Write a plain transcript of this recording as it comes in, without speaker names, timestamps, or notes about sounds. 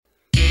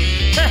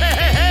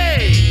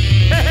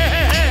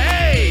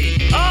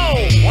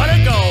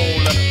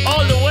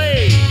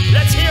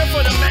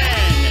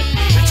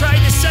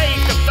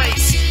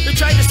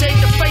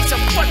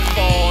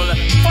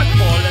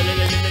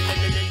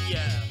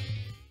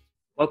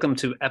Welcome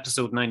to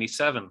episode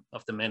 97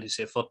 of the Men Who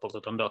Say Football,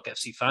 the Dundalk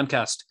FC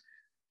Fancast.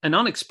 An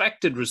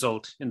unexpected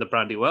result in the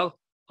Brandywell.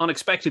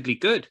 Unexpectedly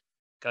good.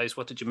 Guys,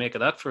 what did you make of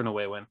that for an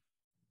away win?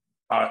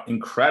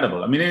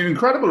 Incredible. I mean, an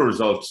incredible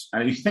result.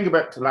 And if you think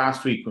about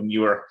last week when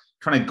you were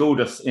trying to goad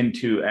us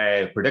into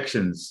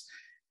predictions,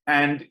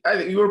 and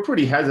you were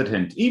pretty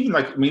hesitant. Even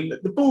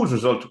the Bows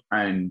result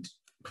and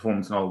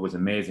performance and all was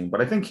amazing.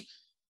 But I think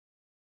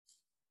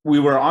we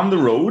were on the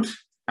road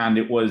and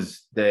it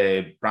was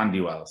the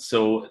Brandywell.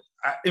 So,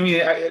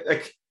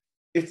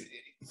 it's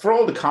for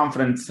all the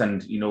confidence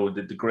and,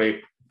 the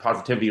great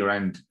positivity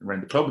around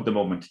the club at the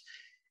moment,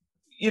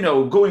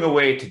 going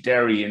away to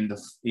Derry and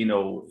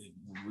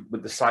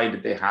with the side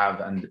that they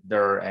have and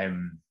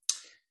their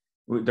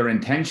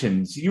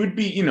intentions, you'd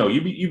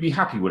be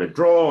happy with a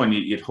draw and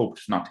you'd hope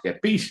not to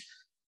get beat.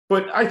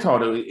 But I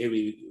thought it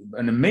was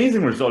an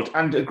amazing result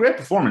and a great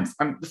performance.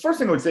 And the first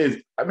thing I would say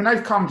is,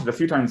 I've commented a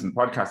few times in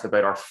podcasts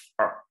about our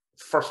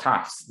first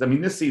halves. I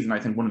mean, this season, I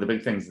think one of the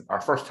big things, our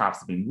first halves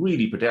have been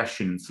really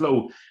pedestrian and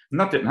slow, and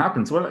that didn't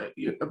happen. So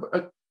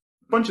a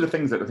bunch of the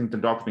things that I think the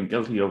Dundalk have been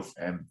guilty of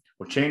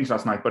were changed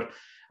last night. But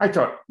I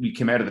thought we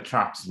came out of the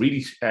traps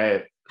really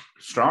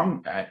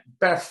strong.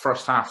 Best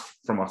first half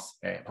from us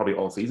probably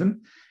all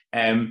season.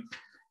 And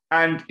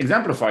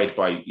exemplified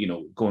by,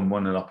 going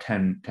 1-0 up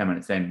 10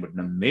 minutes in with an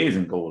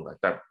amazing goal. Like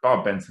that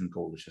Bob Benson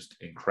goal was just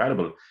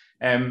incredible.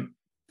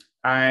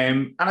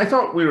 And I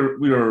thought we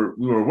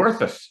were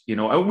worth it. We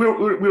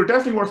were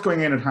definitely worth going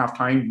in at half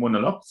time,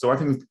 1-0 up. So I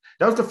think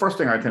that was the first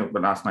thing I think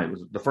about last night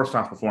was the first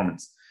half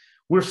performance.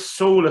 We're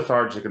so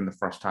lethargic in the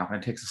first half,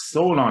 and it takes us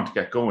so long to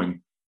get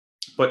going.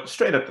 But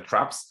straight at the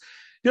traps.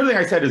 The other thing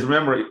I said is,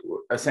 remember,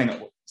 I was saying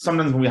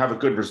sometimes when we have a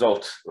good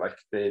result, like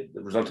the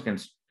result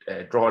against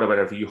Drogheda or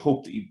whatever, you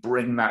hope that you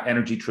bring that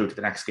energy through to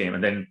the next game,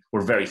 and then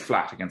we're very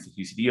flat against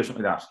the UCD or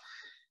something like that.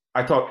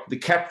 I thought we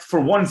kept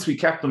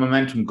the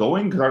momentum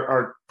going because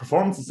our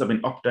performances have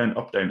been up, down,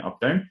 up, down,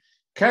 up, down.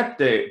 Kept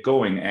it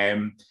going.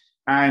 I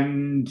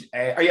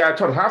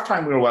thought at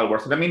halftime we were well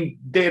worth it. I mean,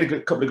 they had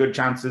a couple of good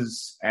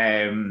chances,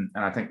 and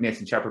I think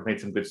Nathan Shepherd made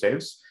some good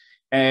saves.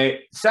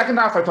 Second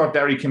half, I thought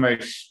Derry came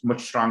out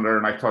much stronger,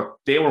 and I thought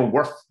they were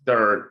worth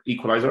their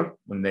equaliser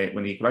when they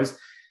equalised.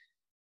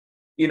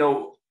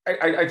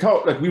 I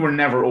thought we were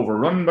never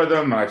overrun by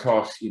them, and I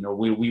thought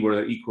we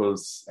were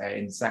equals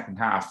in the second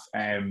half.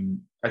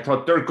 I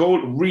thought their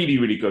goal, really,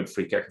 really good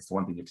free kick. That's the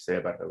one thing you have to say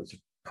about it. It was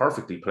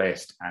perfectly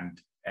placed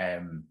and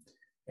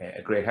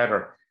a great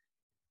header.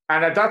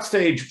 And at that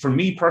stage, for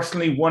me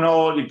personally,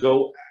 1-1, you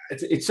go.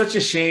 It's such a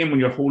shame when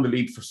you're holding the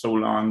lead for so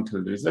long to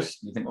lose it.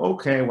 You think,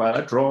 okay, well,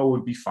 a draw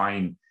would be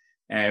fine.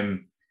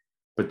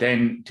 But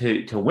then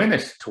to win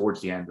it towards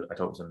the end, I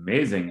thought it was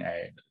amazing.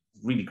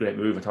 Really great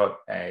move. I thought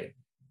the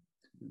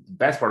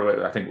best part of it,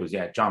 I think, was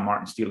John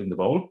Martin stealing the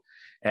ball,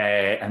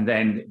 and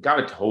then got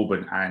it to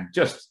Hoban, and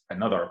just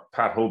another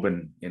Pat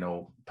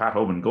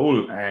Hoban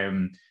goal.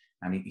 And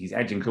he's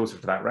edging closer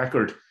to that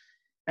record.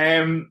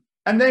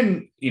 And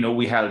then,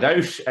 we held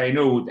out. I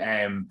know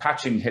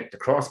Patching hit the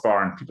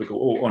crossbar and people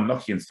go, oh,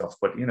 unlucky and stuff.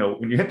 But,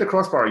 when you hit the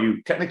crossbar,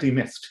 you technically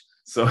missed.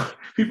 So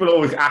people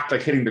always act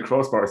like hitting the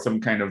crossbar is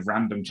some kind of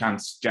random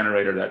chance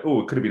generator that,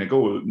 it could have been a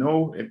goal.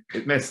 No,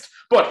 it missed.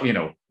 But,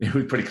 it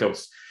was pretty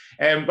close.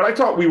 But I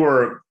thought we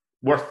were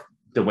worth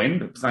the win.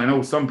 Because I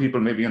know some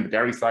people maybe on the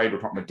Derry side were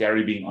talking about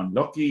Derry being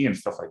unlucky and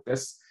stuff like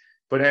this.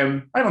 But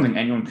I don't think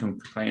anyone can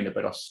complain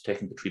about us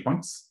taking the 3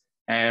 points.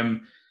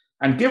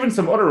 And given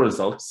some other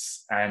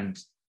results and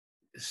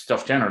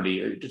stuff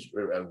generally, just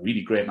a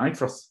really great night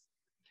for us.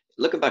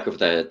 Looking back over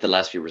the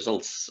last few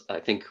results, I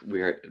think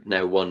we're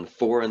now won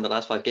 4 in the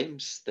last 5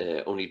 games.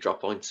 The only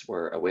drop points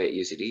were away at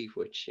UCD,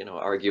 which,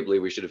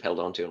 arguably we should have held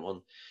on to and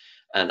won.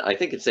 And I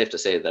think it's safe to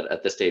say that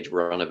at this stage,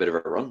 we're on a bit of a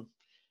run.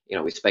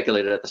 We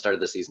speculated at the start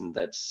of the season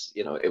that,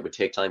 it would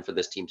take time for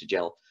this team to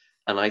gel.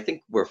 And I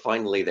think we're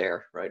finally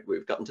there, right?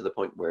 We've gotten to the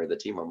point where the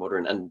team are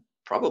motoring and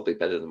probably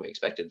better than we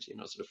expected.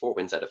 So the 4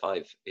 wins out of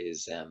 5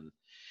 is,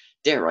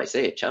 dare I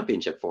say,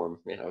 championship form,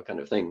 kind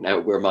of thing. Now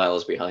we're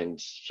miles behind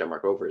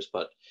Shamrock Rovers,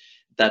 but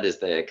that is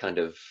the kind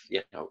of,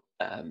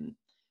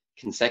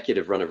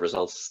 consecutive run of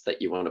results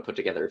that you want to put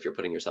together if you're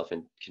putting yourself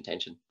in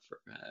contention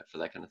for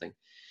that kind of thing.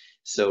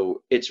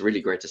 So it's really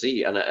great to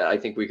see. And I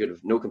think we could have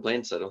no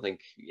complaints. I don't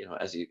think,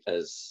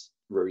 as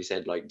Rory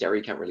said,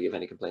 Derry can't really have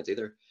any complaints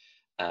either.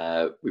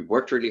 We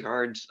worked really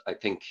hard. I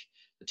think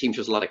the team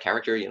shows a lot of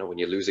character. When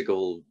you lose a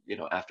goal,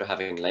 after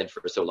having led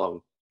for so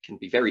long, can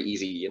be very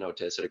easy,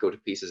 to sort of go to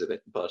pieces a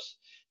bit. But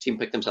team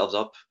picked themselves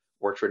up,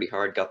 worked really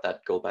hard, got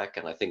that goal back.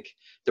 And I think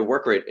the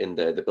work rate in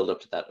the build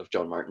up to that of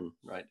John Martin,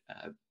 right,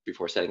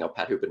 before setting up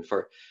Pat Hoban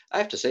for, I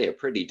have to say, a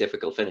pretty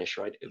difficult finish,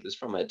 right? It was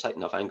from a tight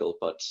enough angle,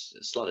 but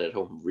slotted it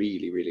home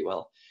really, really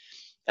well.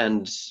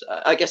 And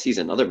I guess he's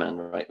another man,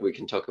 right? We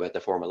can talk about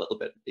the form a little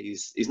bit.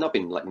 He's not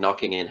been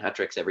knocking in hat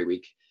tricks every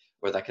week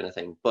or that kind of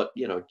thing, but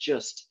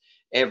just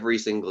every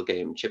single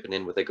game chipping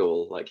in with a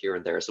goal here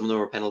and there. Some of them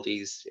are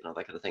penalties, that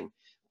kind of thing.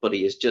 But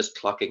he is just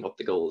clocking up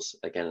the goals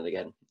again and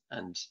again.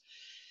 And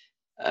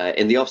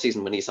In the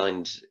offseason, when he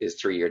signed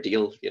his 3-year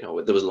deal,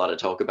 there was a lot of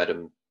talk about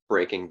him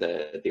breaking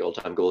the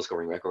all-time goal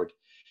scoring record.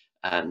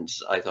 And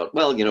I thought,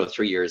 well,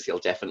 3 years, he'll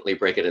definitely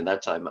break it in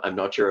that time. I'm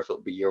not sure if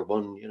it'll be year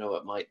one,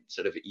 it might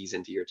sort of ease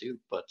into year two,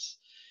 but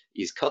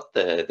he's cut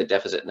the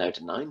deficit now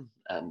to 9.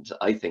 And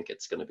I think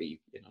it's going to be,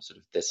 sort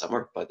of this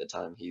summer by the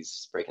time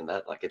he's breaking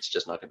that. Like, it's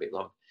just not going to be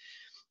long.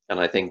 And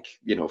I think,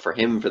 for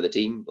him, for the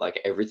team,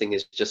 like, everything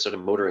is just sort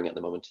of motoring at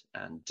the moment.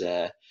 And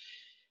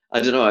I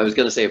don't know, I was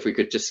going to say if we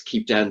could just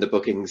keep down the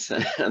bookings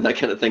and that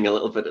kind of thing a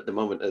little bit at the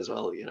moment as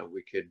well,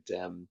 we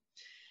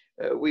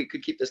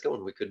could keep this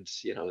going. We could,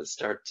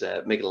 start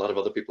making a lot of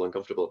other people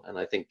uncomfortable. And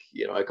I think,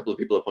 a couple of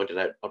people have pointed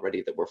out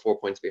already that we're 4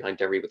 points behind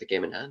Derry with the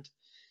game in hand.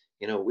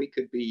 We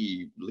could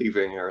be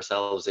leaving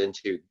ourselves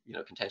into,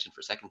 contention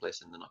for second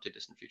place in the not too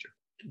distant future.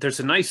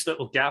 There's a nice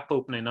little gap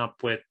opening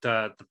up with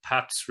the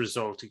Pats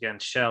result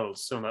against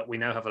Shells, so that we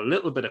now have a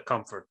little bit of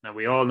comfort. Now,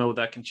 we all know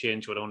that can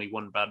change with only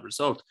one bad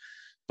result,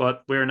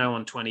 but we're now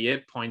on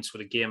 28 points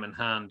with a game in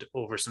hand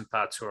over St.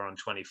 Pat's, who are on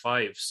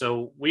 25.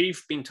 So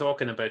we've been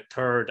talking about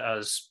third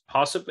as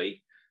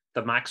possibly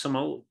the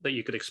maximal that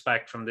you could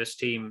expect from this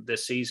team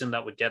this season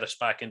that would get us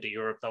back into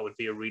Europe. That would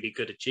be a really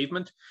good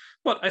achievement.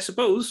 But I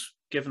suppose,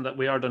 given that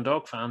we are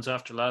Dundalk fans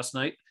after last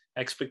night,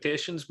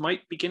 expectations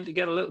might begin to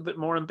get a little bit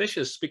more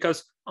ambitious,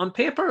 because on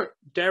paper,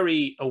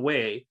 Derry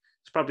away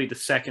is probably the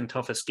second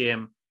toughest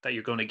game that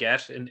you're going to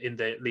get in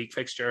the league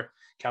fixture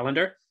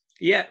calendar.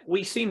 Yeah,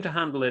 we seem to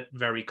handle it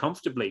very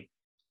comfortably.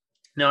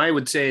 Now, I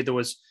would say there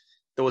was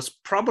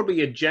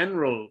probably a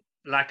general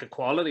lack of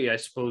quality, I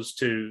suppose,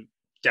 to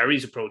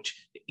Derry's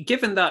approach,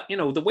 given that,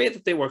 the way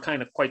that they were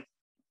kind of quite,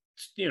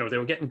 they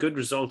were getting good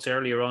results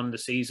earlier on in the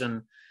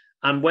season.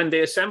 And when they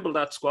assembled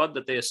that squad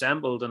that they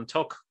assembled and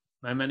took,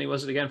 how many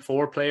was it again?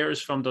 4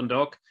 players from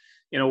Dundalk.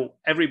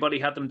 Everybody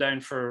had them down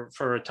for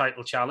a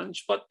title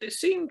challenge, but they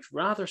seemed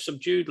rather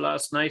subdued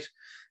last night.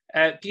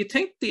 Do you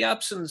think the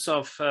absence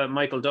of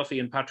Michael Duffy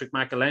and Patrick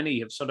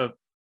McElhenney have sort of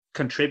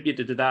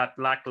contributed to that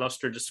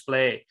lackluster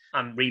display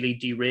and really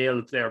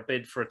derailed their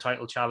bid for a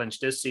title challenge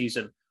this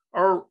season?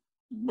 Or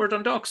were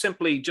Dundalk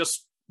simply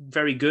just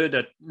very good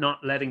at not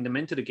letting them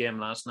into the game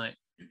last night?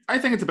 I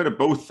think it's a bit of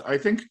both. I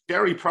think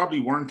Derry probably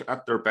weren't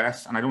at their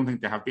best, and I don't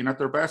think they have been at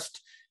their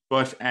best.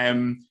 But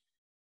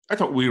I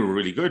thought we were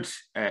really good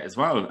as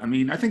well. I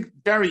mean, I think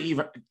Derry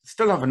even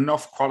still have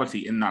enough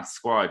quality in that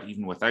squad,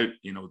 even without,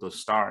 those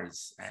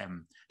stars,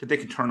 that they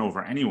could turn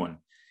over anyone.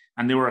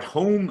 And they were at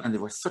home, and they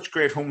were such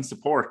great home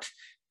support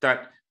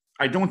that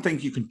I don't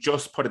think you can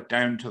just put it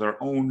down to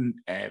their own,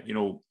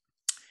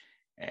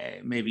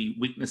 maybe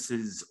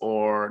weaknesses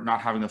or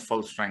not having a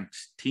full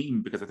strength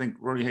team, because I think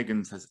Rory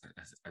Higgins has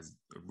a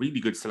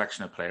really good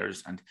selection of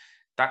players, and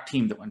that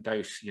team that went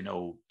out, as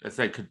I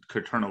said,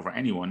 could turn over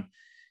anyone.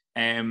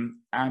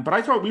 But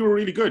I thought we were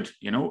really good,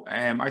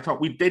 I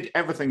thought we did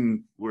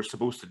everything we were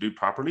supposed to do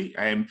properly.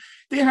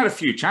 They had a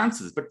few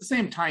chances, but at the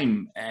same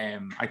time,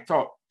 I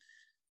thought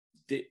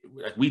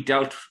we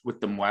dealt with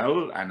them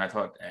well, and I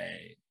thought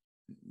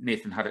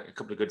Nathan had a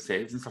couple of good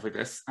saves and stuff like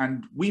this,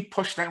 and we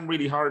pushed them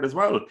really hard as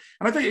well.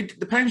 And I think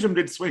the pendulum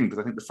did swing, because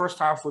I think the first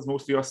half was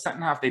mostly us.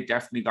 Second half, they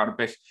definitely got a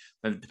bit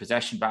the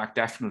possession back,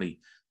 definitely,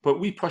 but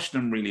we pushed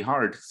them really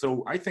hard.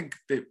 So I think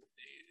that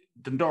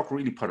Dundalk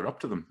really put it up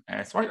to them.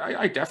 So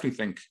I definitely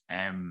think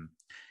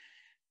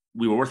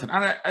we were worth it.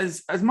 And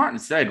as Martin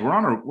said, we're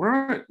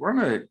on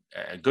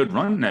a good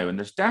run now, and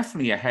there's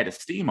definitely a head of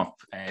steam up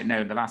now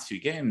in the last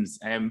few games.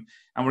 And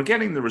we're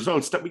getting the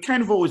results that we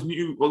kind of always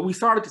knew. Well, we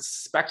started to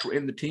suspect were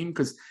in the team,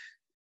 because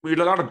we had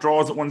a lot of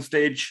draws at one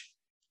stage.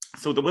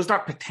 So there was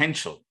that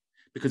potential,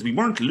 because we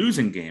weren't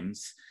losing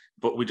games,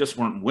 but we just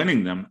weren't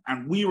winning them.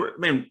 And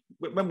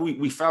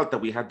we felt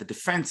that we had the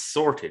defense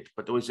sorted,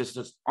 but there was just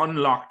this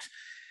unlocked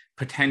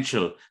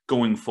potential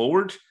going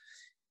forward.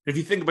 If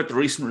you think about the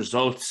recent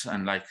results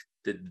and like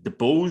the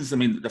Bows, I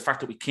mean, the fact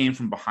that we came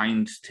from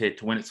behind to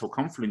win it so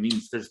comfortably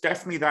means there's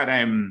definitely that.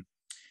 And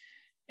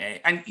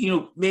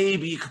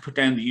maybe you could put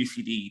down the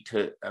UCD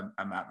to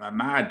a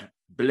mad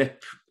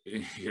blip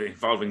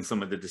involving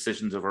some of the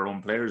decisions of our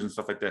own players and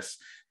stuff like this.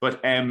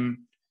 But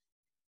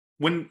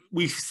when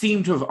we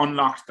seem to have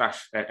unlocked that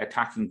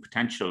attacking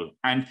potential,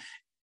 and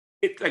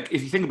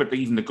if you think about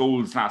even the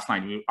goals last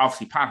night,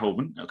 obviously Pat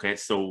Hoban, okay,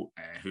 so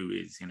who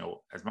is,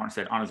 as Martin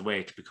said, on his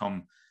way to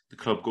become the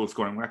club goal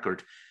scoring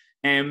record,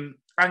 and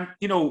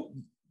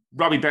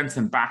Robbie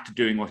Benson back to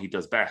doing what he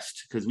does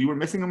best, because we were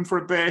missing him for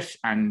a bit,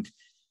 and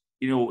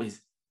even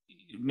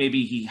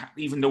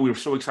though we were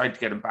so excited to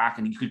get him back,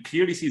 and you could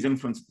clearly see his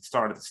influence at the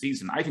start of the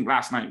season. I think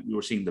last night we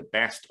were seeing the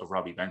best of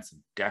Robbie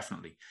Benson,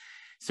 definitely.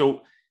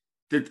 So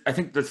I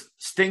think the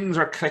stings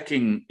are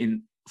clicking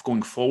in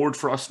going forward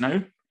for us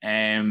now.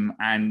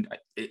 And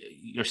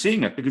you're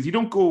seeing it, because you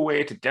don't go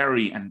away to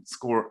Derry and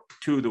score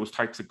 2 of those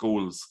types of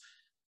goals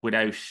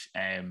without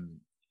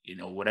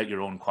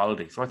your own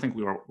quality. So I think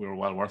we were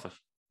well worth it.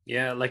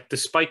 Yeah, like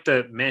despite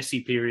the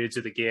messy periods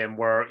of the game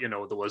where,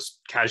 there was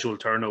casual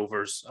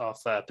turnovers of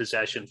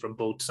possession from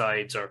both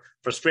sides, or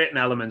frustrating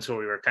elements where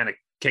we were kind of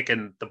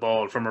kicking the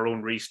ball from our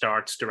own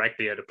restarts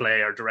directly out of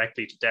play or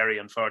directly to Derry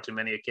on far too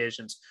many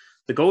occasions.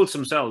 The goals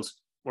themselves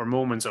were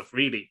moments of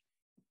really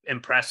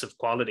impressive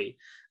quality.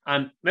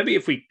 And maybe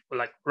if we,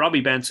 like, Robbie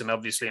Benson,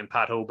 obviously, and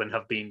Pat Hoban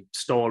have been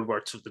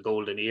stalwarts of the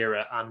golden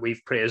era, and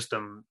we've praised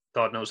them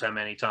God knows how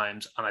many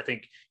times. And I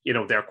think,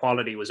 their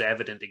quality was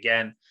evident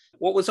again.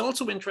 What was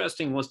also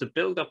interesting was the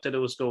build up to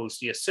those goals,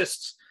 the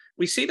assists.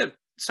 We see that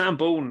Sam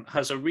Bone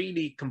has a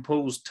really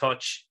composed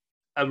touch,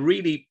 a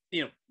really,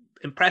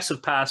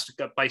 impressive pass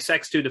that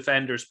bisects two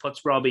defenders,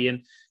 puts Robbie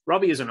in.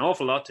 Robbie has an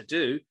awful lot to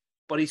do,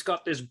 but he's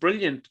got this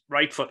brilliant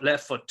right foot,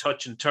 left foot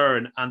touch and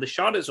turn. And the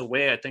shot is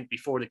away, I think,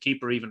 before the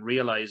keeper even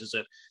realizes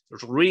it.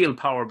 There's real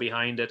power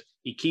behind it.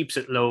 He keeps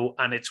it low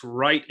and it's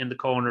right in the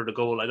corner of the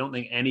goal. I don't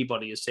think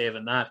anybody is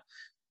saving that.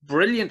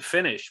 Brilliant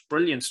finish,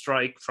 brilliant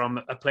strike from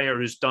a player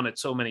who's done it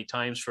so many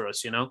times for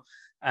us,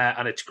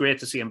 and it's great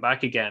to see him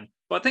back again.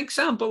 But I think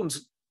Sam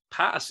Bone's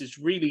pass is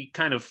really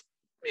kind of,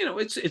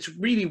 it's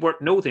really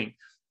worth noting.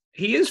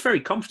 He is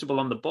very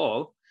comfortable on the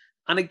ball.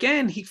 And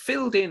again, he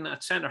filled in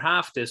at centre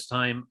half this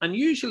time. And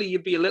usually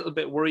you'd be a little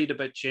bit worried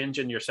about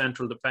changing your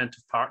central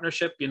defensive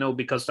partnership,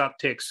 because that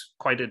takes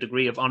quite a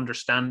degree of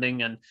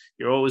understanding. And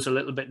you're always a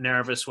little bit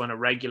nervous when a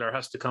regular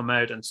has to come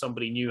out and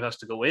somebody new has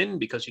to go in,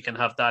 because you can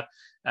have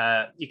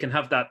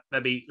that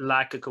maybe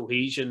lack of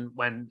cohesion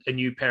when a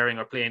new pairing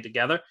are playing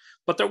together.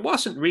 But there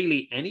wasn't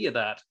really any of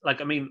that.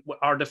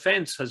 Our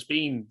defence has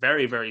been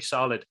very, very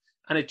solid.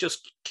 And it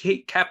just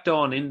kept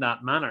on in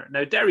that manner.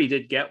 Now, Derry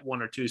did get one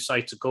or two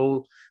sights of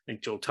goal. I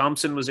think Joe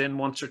Thompson was in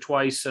once or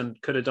twice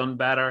and could have done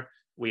better.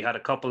 We had a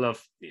couple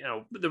of,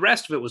 the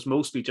rest of it was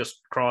mostly just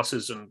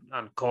crosses and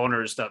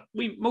corners that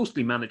we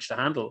mostly managed to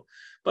handle.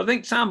 But I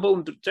think Sam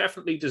Bone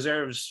definitely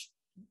deserves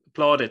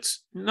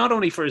plaudits, not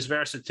only for his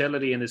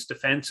versatility and his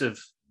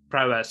defensive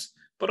prowess,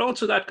 but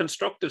also that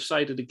constructive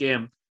side of the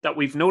game that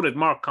we've noted.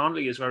 Mark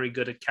Connolly is very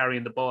good at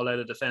carrying the ball out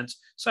of defence.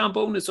 Sam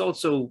Bone is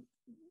also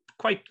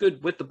quite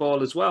good with the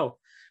ball as well.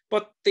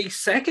 But the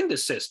second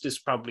assist is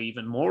probably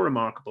even more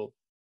remarkable.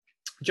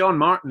 John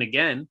Martin,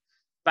 again,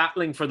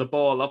 battling for the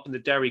ball up in the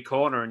Derry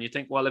corner. And you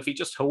think, well, if he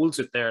just holds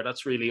it there,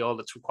 that's really all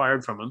that's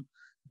required from him.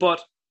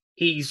 But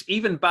he's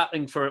even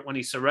battling for it when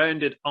he's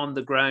surrounded on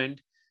the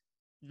ground,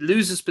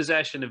 loses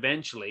possession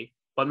eventually,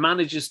 but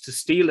manages to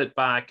steal it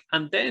back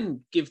and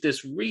then give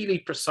this really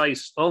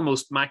precise,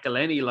 almost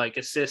McElhenney-like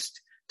assist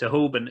to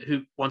Hoban,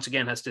 who once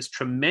again has this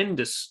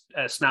tremendous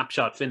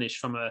snapshot finish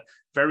from a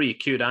very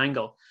acute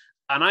angle.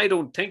 And I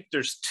don't think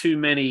there's too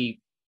many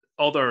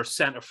other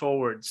centre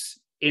forwards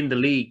in the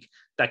league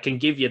that can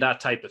give you that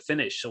type of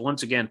finish. So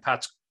once again,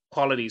 Pat's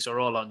qualities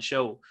are all on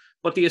show.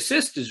 But the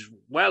assist is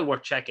well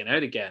worth checking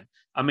out again.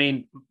 I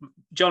mean,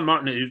 John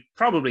Martin,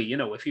 probably,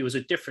 if he was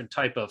a different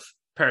type of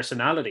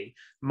personality,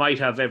 might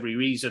have every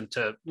reason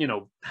to,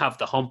 have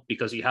the hump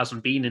because he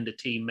hasn't been in the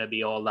team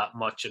maybe all that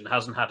much and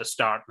hasn't had a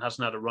start and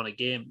hasn't had a run of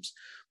games.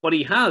 But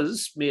he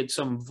has made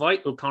some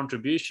vital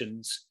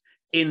contributions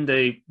in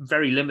the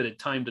very limited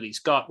time that he's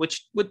got,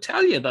 which would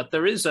tell you that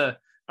there is a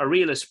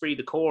real esprit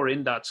de corps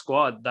in that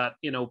squad, that,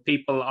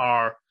 people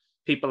are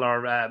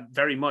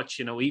very much,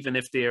 even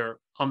if they're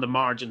on the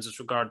margins as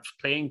regards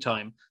playing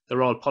time,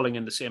 they're all pulling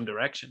in the same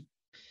direction.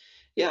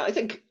 Yeah, I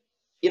think,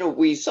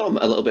 we saw him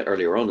a little bit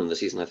earlier on in the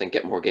season, I think,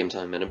 get more game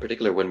time. And in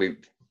particular, when we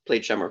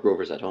played Shamrock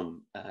Rovers at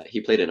home,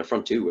 he played in a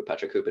front two with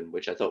Patrick Hoban,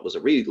 which I thought was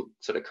a real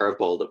sort of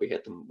curveball that we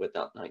hit them with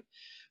that night.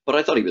 But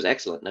I thought he was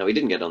excellent. Now, he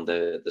didn't get on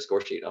the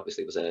score sheet.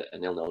 Obviously, it was a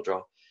 0-0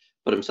 draw.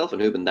 But himself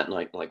and Hoban that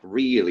night,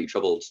 really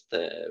troubled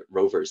the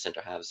Rovers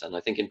centre halves. And I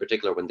think in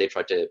particular, when they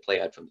tried to play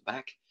out from the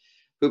back,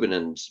 Hoban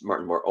and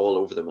Martin were all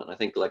over them. And I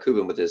think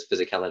Hoban with his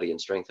physicality and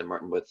strength and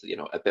Martin with,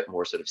 a bit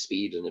more sort of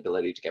speed and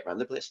ability to get around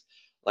the place,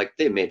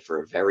 they made for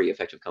a very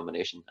effective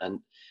combination. And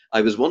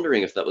I was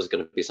wondering if that was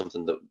going to be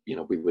something that,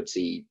 we would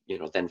see,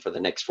 then for the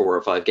next 4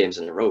 or 5 games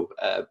in a row.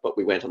 But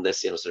we went on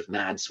this, sort of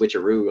mad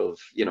switcheroo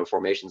of,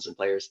 formations and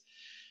players.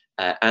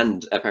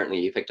 And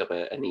apparently he picked up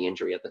a knee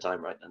injury at the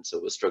time, right? And so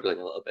was struggling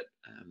a little bit.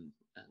 And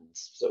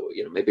so,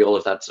 maybe all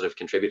of that sort of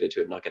contributed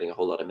to him not getting a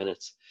whole lot of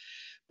minutes.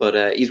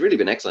 But he's really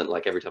been excellent,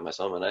 every time I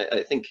saw him. And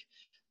I think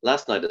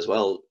last night as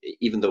well,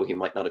 even though he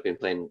might not have been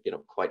playing,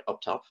 quite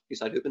up top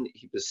beside Hoban,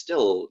 he was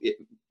still,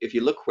 if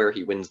you look where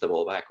he wins the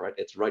ball back, right,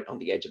 it's right on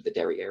the edge of the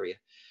Derry area.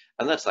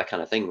 And that's that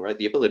kind of thing, right?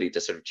 The ability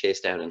to sort of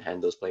chase down and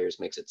hand those players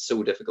makes it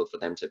so difficult for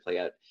them to play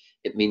out.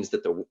 It means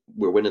that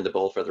we're winning the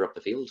ball further up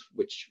the field,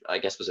 which I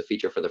guess was a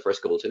feature for the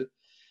first goal too.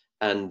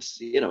 And,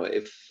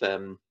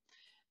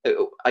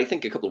 I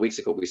think a couple of weeks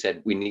ago we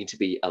said we need to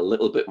be a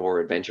little bit more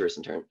adventurous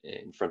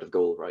in front of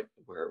goal, right?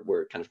 Where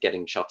we're kind of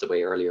getting shots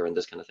away earlier and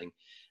this kind of thing.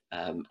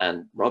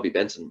 And Robbie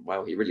Benson,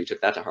 wow, he really took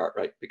that to heart,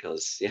 right?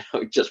 Because,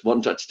 just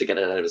one touch to get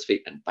it out of his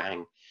feet and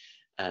bang.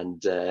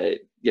 And,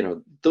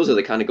 those are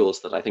the kind of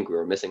goals that I think we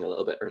were missing a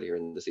little bit earlier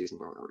in the season,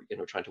 where we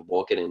were, trying to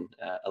walk it in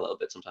a little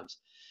bit sometimes.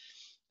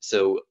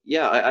 So,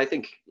 yeah, I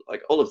think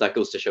all of that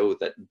goes to show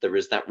that there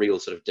is that real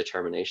sort of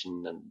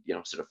determination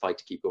and, sort of fight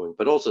to keep going,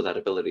 but also that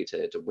ability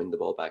to win the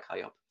ball back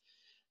high up.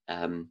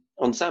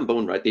 On Sam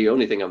Bone, right, the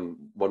only thing I'm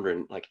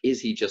wondering, is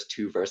he just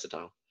too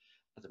versatile?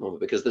 at the moment,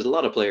 because there's a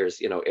lot of players,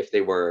 if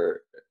they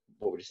were,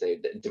 what would you say,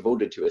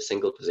 devoted to a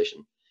single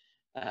position,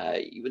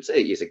 you would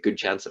say he has a good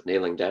chance of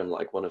nailing down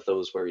like one of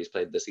those where he's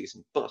played this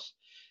season. But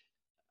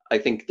I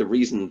think the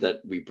reason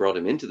that we brought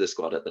him into the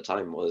squad at the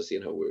time was,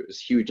 there was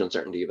huge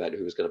uncertainty about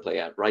who was going to play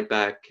at right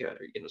back,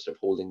 sort of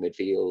holding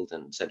midfield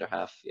and centre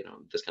half,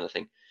 this kind of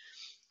thing.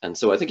 And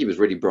so I think he was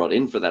really brought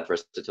in for that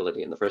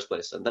versatility in the first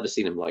place. And that has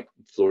seen him like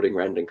floating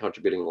around and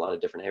contributing in a lot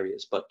of different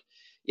areas. But,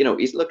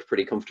 he's looked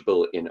pretty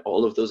comfortable in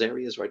all of those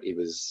areas, right? He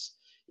was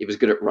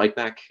good at right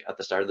back at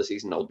the start of the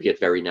season, albeit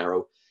very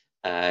narrow.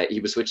 He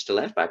was switched to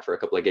left back for a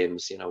couple of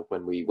games,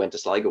 when we went to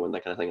Sligo and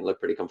that kind of thing, and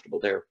looked pretty comfortable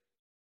there.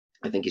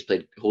 I think he's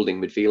played holding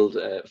midfield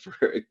for,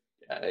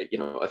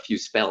 a few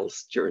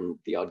spells during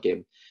the odd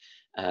game.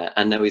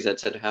 And now he's at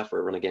centre half for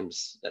a run of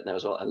games now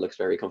as well, and looks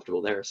very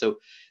comfortable there. So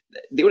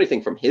the only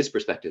thing from his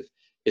perspective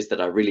is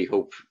that I really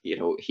hope,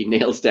 he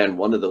nails down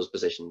one of those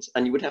positions.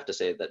 And you would have to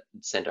say that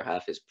centre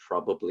half is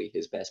probably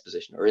his best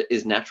position, or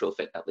his natural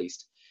fit at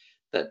least.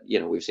 That,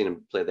 we've seen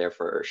him play there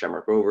for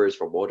Shamrock Rovers,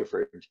 for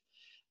Waterford.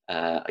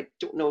 I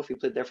don't know if he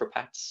played there for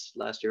Pats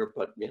last year,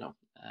 but,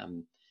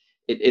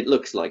 it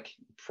looks like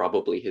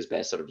probably his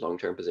best sort of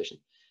long-term position.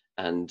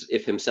 And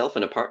if himself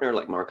and a partner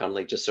like Mark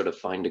Connolly just sort of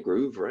find a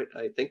groove, right,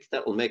 I think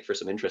that will make for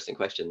some interesting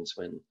questions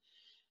when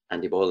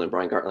Andy Boyle and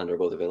Brian Gartland are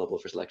both available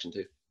for selection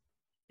too.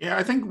 Yeah,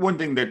 I think one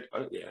thing that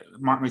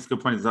Mark makes a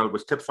good point as well,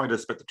 which typified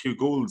us about the 2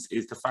 goals,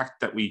 is the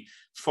fact that we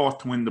fought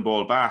to win the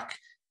ball back.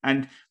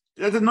 And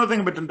there's another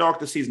thing about Dundalk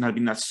this season has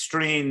been that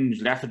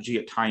strange lethargy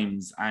at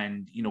times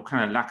and,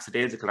 kind of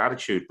lackadaisical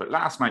attitude. But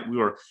last night we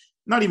were,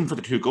 not even for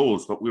the 2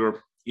 goals, but we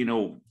were,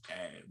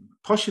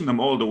 pushing them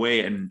all the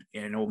way and,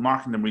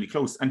 marking them really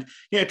close. And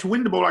yeah, to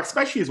win the ball,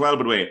 especially as well,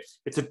 by the way,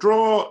 it's a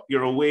draw,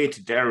 you're away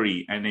to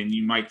Derry, and then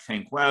you might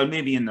think, well,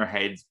 maybe in their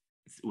heads,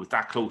 it was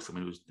that close. I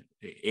mean, it was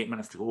 8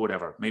 minutes to go,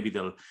 whatever. Maybe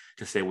they'll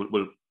just say,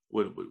 we'll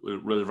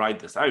ride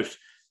this out.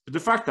 But the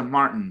fact that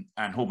Martin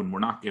and Hoban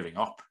were not giving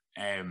up,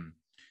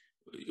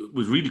 it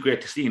was really great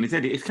to see. And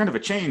it's kind of a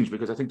change,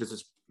 because I think there's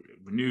this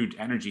renewed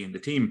energy in the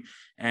team.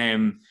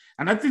 And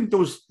I think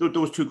those 2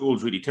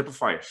 goals really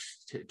typify it.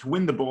 To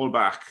win the ball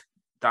back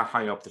that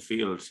high up the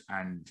field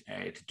and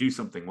to do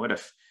something with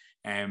it.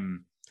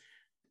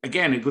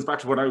 Again, it goes back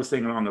to what I was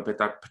saying along about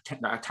that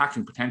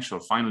attacking potential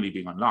finally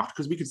being unlocked,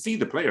 because we could see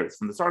the players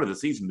from the start of the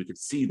season. We could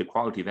see the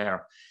quality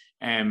there.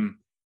 And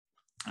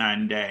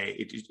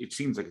it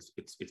seems like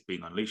it's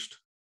being unleashed.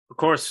 Of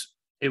course,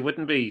 it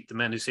wouldn't be the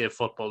Men Who Save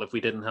Football if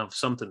we didn't have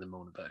something to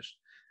moan about.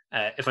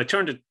 If I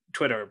turn to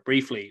Twitter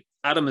briefly,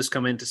 Adam has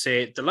come in to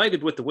say,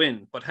 delighted with the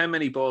win, but how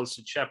many balls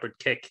did Shepherd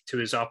kick to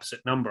his opposite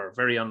number?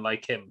 Very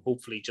unlike him,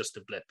 hopefully just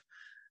a blip.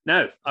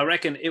 Now, I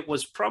reckon it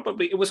was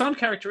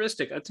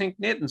uncharacteristic. I think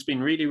Nathan's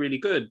been really, really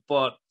good,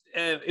 but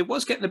it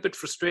was getting a bit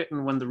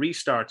frustrating when the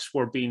restarts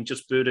were being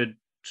just booted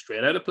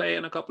straight out of play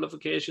on a couple of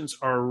occasions,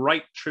 or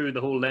right through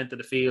the whole length of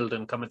the field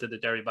and coming to the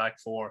Derry back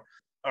four,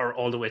 or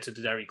all the way to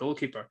the Derry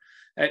goalkeeper.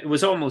 It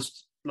was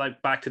almost like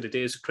back to the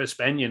days of Chris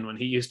Benyon when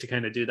he used to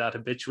kind of do that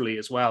habitually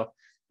as well.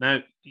 Now,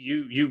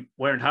 you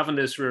weren't having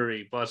this,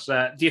 Rory, but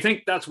do you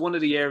think that's one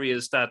of the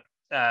areas that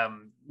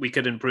we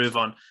could improve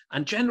on?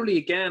 And generally,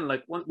 again,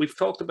 like we've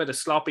talked about a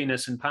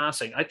sloppiness in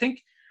passing. I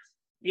think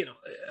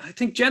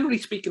generally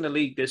speaking, the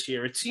league this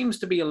year, it seems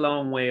to be a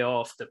long way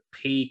off the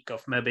peak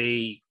of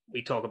maybe,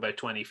 we talk about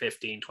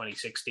 2015,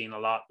 2016 a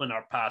lot, when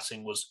our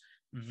passing was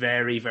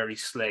very, very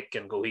slick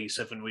and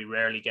cohesive and we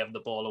rarely gave the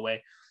ball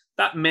away.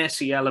 That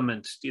messy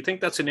element, do you think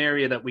that's an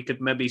area that we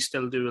could maybe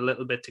still do a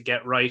little bit to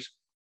get right?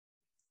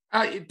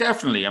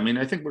 Definitely. I mean,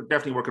 I think we're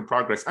definitely work in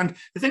progress. And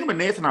the thing about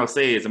Nathan, I'll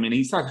say, is, I mean,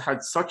 he's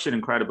had such an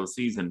incredible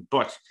season,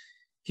 but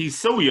he's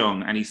so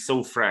young and he's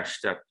so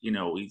fresh that,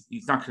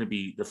 he's not going to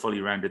be the fully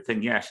rounded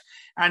thing yet.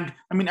 And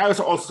I mean, I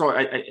also saw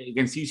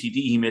against UCD,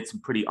 he made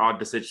some pretty odd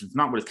decisions,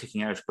 not with his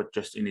kicking out, but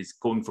just in his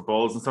going for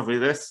balls and stuff like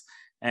this,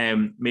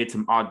 made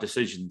some odd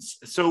decisions.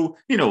 So,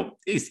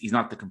 he's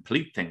not the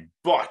complete thing,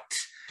 but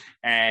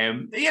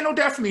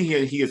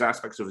definitely he has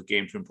aspects of the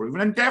game to improve.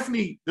 And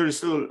definitely there is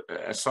still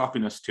a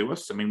sloppiness to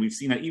us. I mean, we've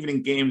seen it even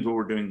in games where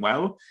we're doing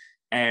well.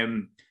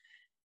 Some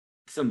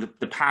of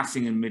the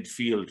passing in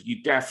midfield,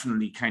 you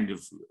definitely kind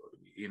of,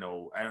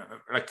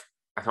 like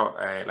I thought,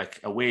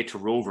 like away to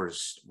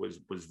Rovers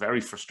was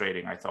very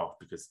frustrating, I thought,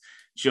 because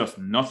just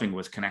nothing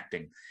was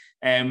connecting.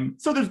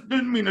 So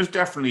there's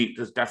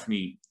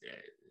definitely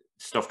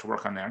stuff to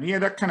work on there. And yeah,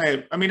 that kind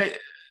of, I mean,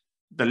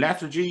 the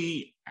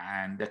lethargy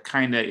and the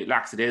kind of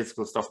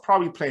lackadaisical stuff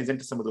probably plays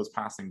into some of those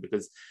passing,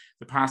 because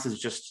the passes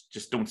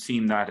just don't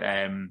seem that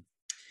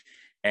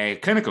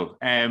clinical.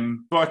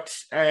 But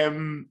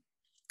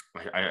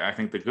I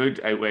think the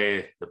good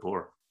outweigh the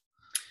poor.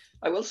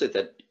 I will say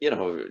that,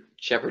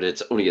 Shepherd,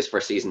 it's only his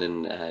first season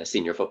in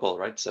senior football,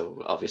 right?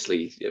 So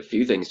obviously a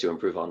few things to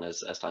improve on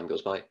as time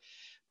goes by.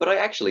 But I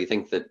actually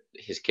think that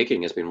his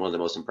kicking has been one of the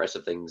most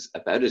impressive things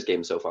about his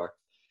game so far.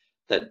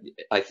 That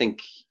I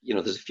think,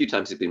 there's a few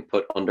times he's been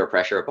put under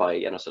pressure by,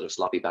 sort of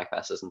sloppy back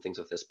passes and things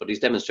like this, but he's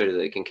demonstrated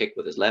that he can kick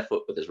with his left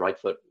foot, with his right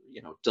foot,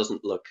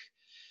 doesn't look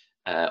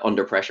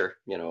under pressure,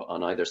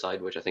 on either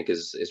side, which I think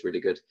is really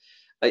good.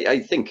 I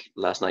think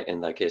last night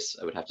in that case,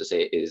 I would have to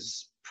say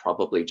is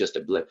probably just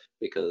a blip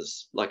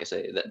because, like I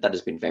say, that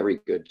has been very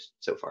good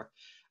so far.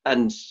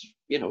 And,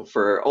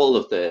 for all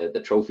of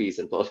the trophies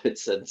and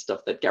bullets and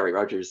stuff that Gary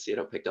Rogers,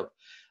 picked up,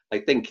 I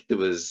think there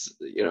was,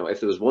 if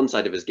there was one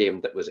side of his game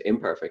that was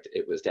imperfect,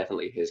 it was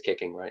definitely his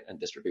kicking, right? And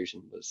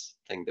distribution was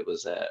a thing that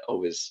was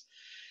always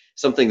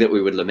something that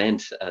we would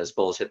lament as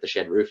balls hit the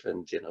shed roof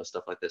and,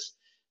 stuff like this.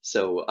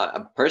 So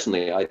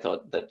personally, I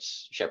thought that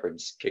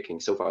Shepherd's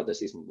kicking so far this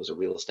season was a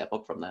real step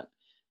up from that.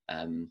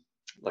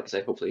 Like I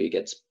say, hopefully he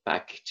gets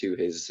back to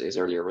his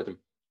earlier rhythm.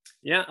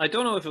 Yeah, I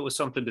don't know if it was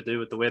something to do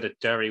with the way that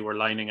Derry were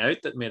lining out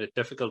that made it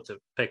difficult to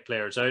pick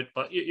players out.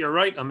 But you're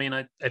right. I mean,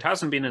 it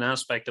hasn't been an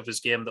aspect of his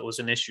game that was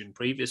an issue in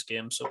previous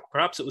games. So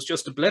perhaps it was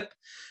just a blip.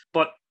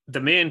 But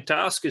the main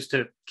task is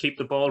to keep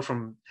the ball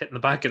from hitting the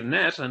back of the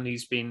net. And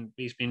he's been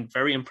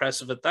very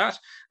impressive at that.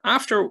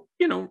 After,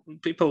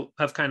 people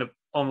have kind of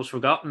almost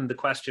forgotten the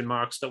question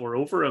marks that were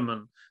over him.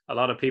 And a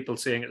lot of people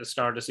saying at the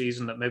start of the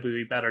season that maybe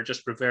we better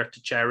just revert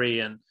to Cherry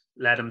and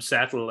let him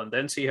settle and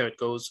then see how it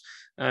goes.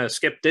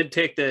 Skip did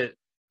take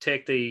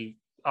the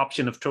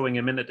option of throwing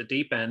him in at the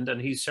deep end, and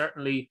he's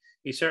certainly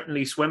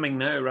swimming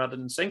now rather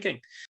than sinking.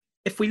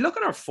 If we look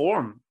at our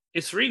form,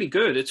 it's really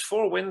good. It's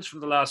 4 wins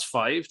from the last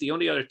 5. The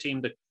only other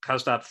team that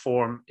has that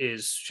form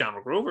is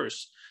Shamrock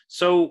Rovers.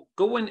 So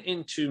going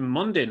into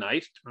Monday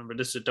night, remember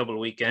this is a double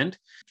weekend,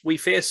 we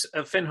face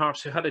Finn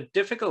Harps, who had a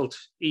difficult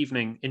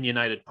evening in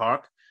United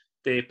Park.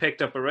 They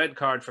picked up a red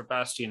card for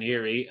Bastian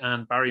Erie,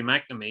 and Barry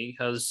McNamee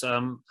has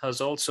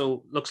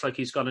also looks like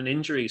he's got an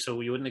injury, so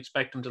we wouldn't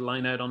expect him to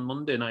line out on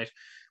Monday night.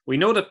 We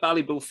know that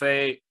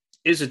Ballybofey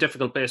is a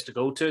difficult place to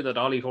go to, that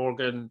Ollie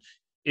Horgan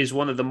is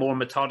one of the more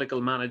methodical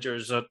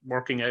managers at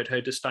working out how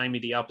to stymie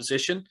the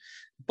opposition.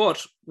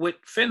 But with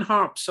Finn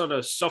Harps sort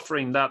of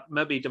suffering that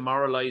maybe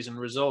demoralising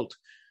result,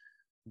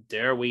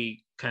 dare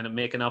we kind of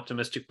make an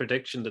optimistic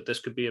prediction that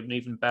this could be an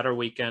even better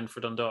weekend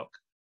for Dundalk?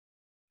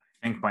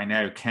 I think by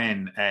now,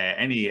 Ken,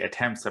 any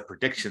attempts at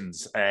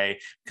predictions,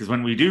 because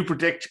when we do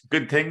predict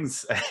good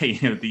things, the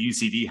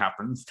UCD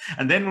happens.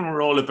 And then when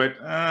we're all a bit,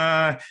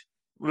 well,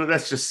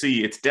 let's just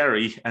see, it's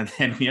Derry, and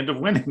then we end up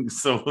winning.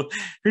 So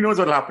who knows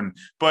what'll happen?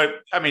 But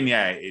I mean,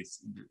 yeah,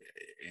 it's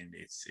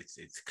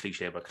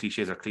cliche, but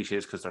cliches are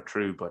cliches because they're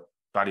true. But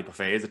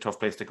Ballybofey is a tough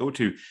place to go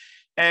to.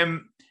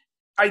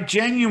 I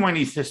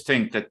genuinely just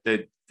think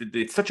that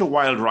it's such a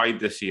wild ride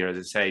this year. As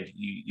I said,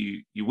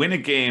 you win a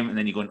game and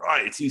then you go,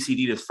 right, it's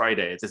UCD this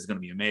Friday. This is going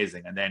to be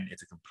amazing. And then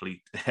it's a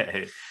complete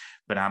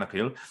banana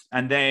peel.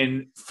 And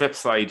then flip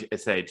side, I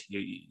said,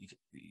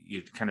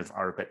 you kind of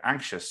are a bit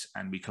anxious,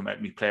 and we come out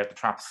and we play out the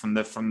traps from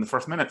the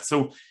first minute.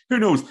 So who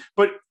knows?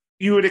 But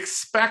you would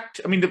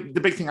expect, I mean,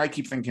 the big thing I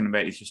keep thinking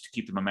about is just to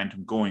keep the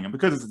momentum going. And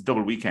because it's a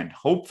double weekend,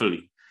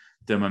 hopefully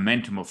the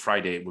momentum of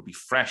Friday will be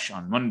fresh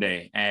on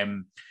Monday.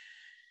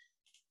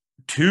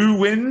 2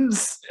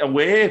 wins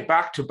away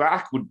back to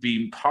back would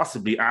be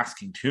possibly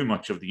asking too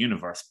much of the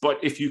universe. But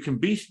if you can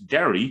beat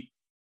Derry,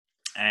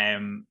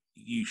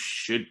 you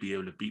should be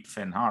able to beat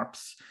Finn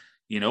Harps.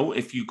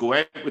 If you go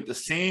out with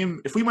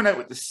if we went out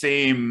with the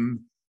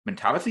same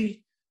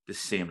mentality, the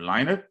same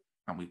lineup,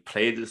 and we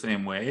played the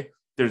same way,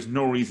 there's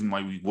no reason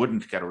why we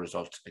wouldn't get a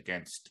result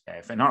against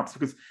Finn Harps.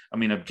 Because, I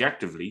mean,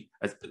 objectively,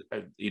 as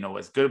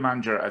good a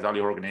manager as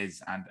Ollie Horgan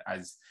is, and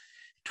as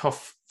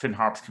tough Finn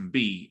Harps can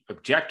be,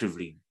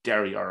 objectively,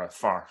 Derry are a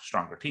far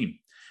stronger team.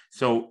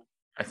 So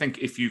I think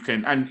if you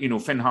can, and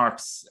Finn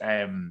Harps,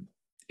 had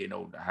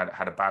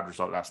a bad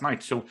result last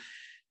night. So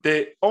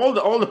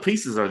all the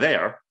pieces are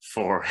there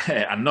for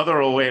another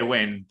away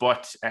win,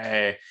 but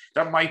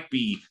that might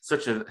be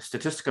such a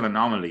statistical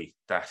anomaly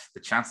that the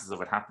chances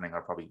of it happening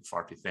are probably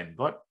far too thin.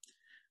 But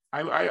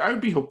I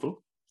would be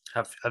hopeful.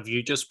 Have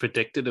you just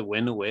predicted a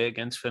win away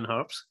against Finn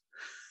Harps?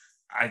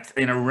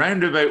 In a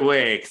roundabout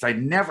way, because I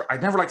never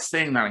like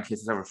saying that in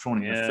case it's ever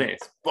thrown in your face.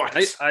 But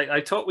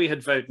I thought we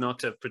had vowed not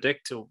to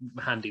predict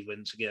handy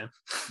wins again.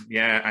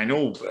 Yeah, I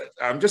know. But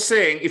I'm just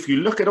saying, if you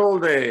look at all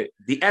the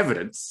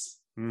evidence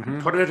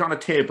and put it on a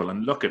table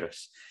and look at it,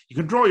 you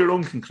can draw your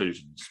own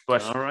conclusions.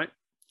 But all right,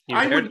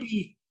 I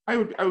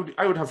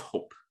would have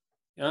hope.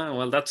 Yeah,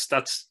 well, that's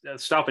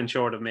stopping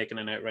short of making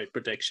an outright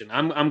prediction.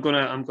 I'm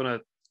gonna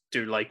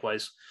do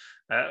likewise.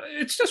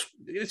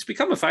 It's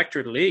become a factor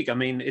of the league. I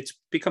mean, it's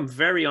become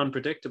very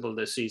unpredictable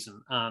this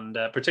season, and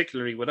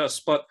particularly with us.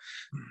 But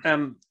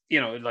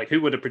like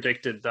who would have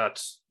predicted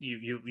that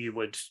you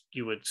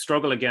would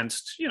struggle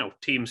against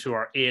teams who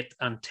are 8th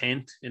and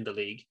 10th in the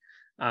league,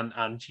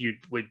 and you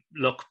would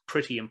look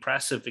pretty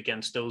impressive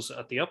against those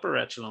at the upper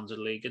echelons of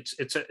the league.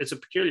 It's a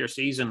peculiar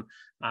season,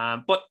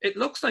 but it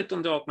looks like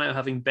Dundalk now,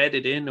 having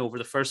bedded in over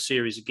the first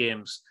series of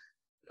games,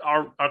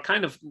 are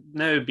kind of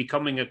now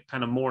becoming a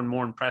kind of more and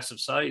more impressive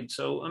side.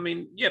 So, I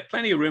mean, yeah,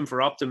 plenty of room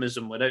for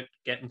optimism without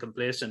getting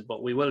complacent,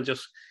 but we will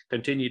just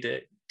continue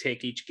to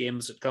take each game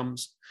as it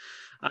comes.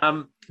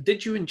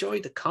 Did you enjoy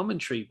the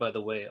commentary, by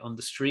the way, on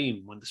the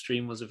stream when the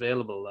stream was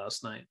available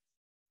last night?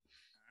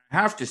 I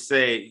have to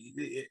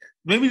say,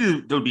 maybe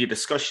there'll be a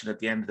discussion at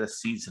the end of this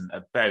season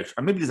about,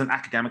 or maybe there's an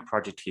academic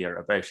project here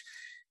about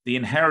the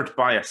inherent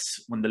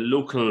bias when the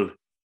local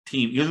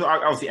team, because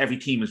obviously every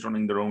team is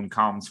running their own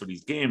comms for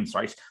these games,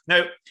 right?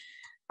 Now,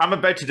 I'm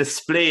about to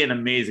display an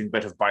amazing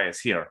bit of bias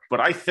here, but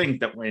I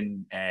think that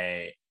when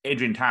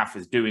Adrian Taff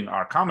is doing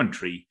our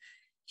commentary,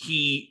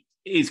 he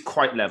is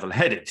quite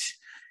level-headed.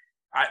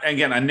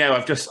 Again, I'm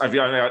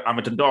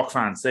a Dundalk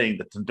fan saying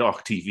that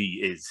Dundalk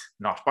TV is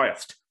not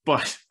biased,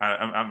 but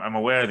I'm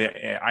aware of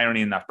the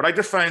irony in that. But I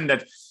just found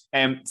that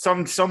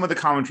some of the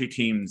commentary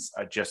teams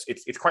are just,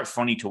 it's quite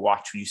funny to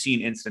watch when you see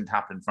an incident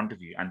happen in front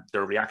of you and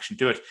their reaction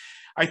to it.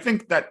 I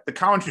think that the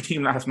commentary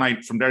team last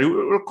night from Derry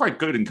were quite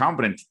good and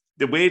competent.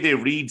 The way they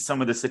read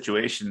some of the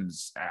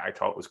situations, I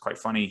thought was quite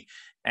funny.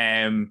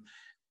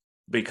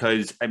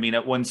 Because, I mean,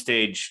 at one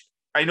stage,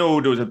 I know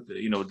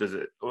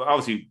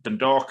obviously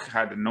Dundalk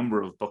had a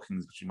number of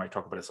bookings, which we might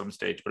talk about at some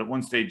stage, but at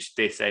one stage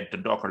they said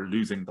Dundalk are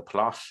losing the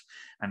plot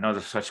and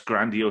other such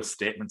grandiose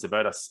statements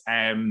about us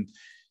and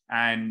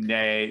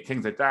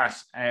things like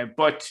that.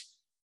 But,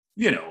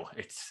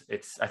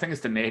 I think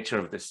it's the nature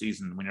of this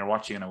season when you're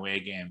watching an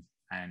away game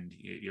and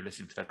you're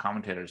listening to their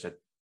commentators that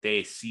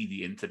they see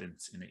the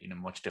incidents in a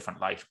much different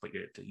light, but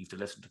you have to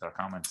listen to their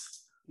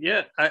comments.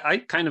 Yeah, I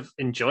kind of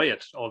enjoy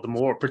it all the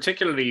more,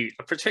 particularly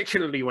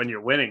when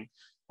you're winning.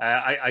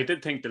 I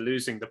did think the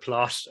losing the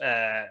plot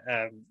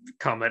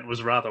comment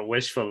was rather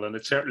wishful, and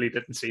it certainly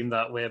didn't seem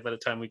that way by the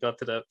time we got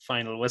to the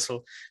final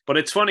whistle. But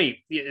it's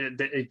funny,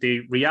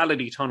 the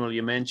reality tunnel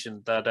you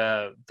mentioned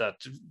that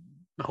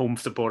home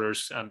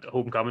supporters and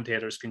home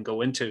commentators can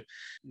go into.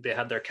 They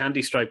had their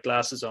candy striped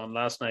glasses on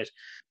last night.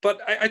 But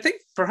I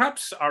think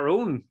perhaps our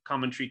own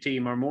commentary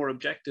team are more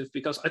objective,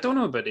 because I don't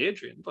know about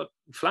Adrian, but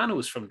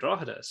Flano's from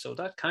Drogheda, so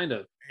that kind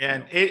of...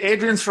 Yeah,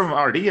 Adrian's from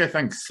RD, I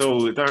think,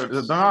 so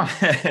they're not...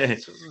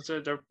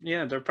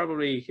 they're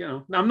probably,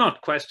 I'm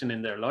not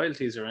questioning their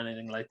loyalties or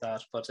anything like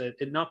that, but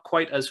it not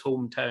quite as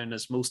hometown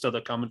as most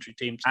other commentary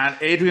teams. And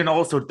Adrian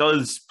also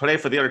does play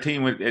for the other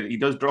team. He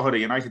does Drogheda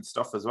United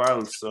stuff as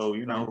well, so,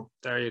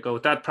 There you go.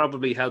 That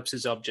probably helps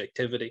his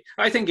objectivity.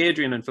 I think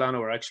Adrian and Flano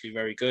are actually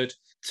very good.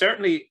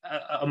 Certainly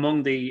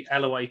among the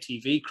LOI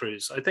TV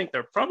crews, I think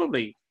they're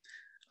probably...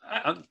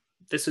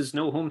 this is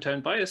no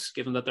hometown bias,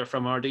 given that they're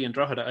from RD and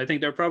Drogheda. I think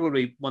they're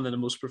probably one of the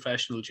most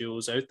professional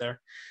duos out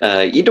there.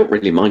 You don't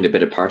really mind a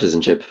bit of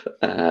partisanship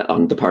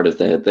on the part of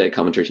the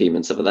commentary team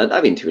and stuff like that.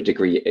 I mean, to a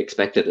degree,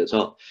 expected as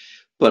well.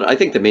 But I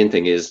think the main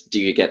thing is,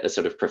 do you get a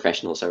sort of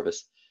professional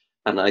service?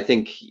 And I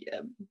think,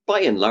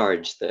 by and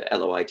large, the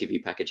LOI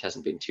TV package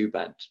hasn't been too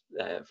bad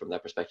from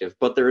that perspective.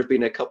 But there have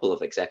been a couple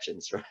of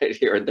exceptions, right,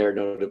 here and there,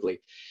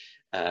 notably,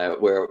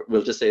 where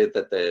we'll just say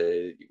that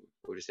the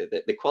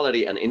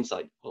quality and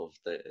insight of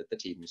the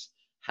teams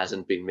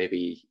hasn't been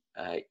maybe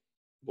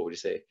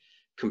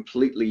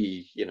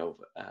completely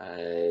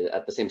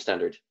at the same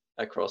standard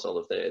across all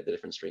of the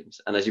different streams.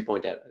 And as you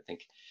point out, I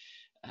think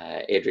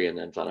Adrian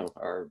and Flano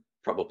are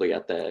probably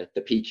at the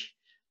peak,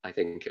 I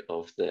think,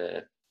 of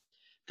the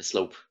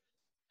slope,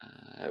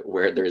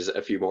 where there's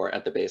a few more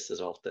at the base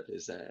as well that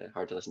is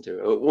hard to listen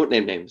to. I won't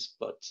name names,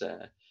 but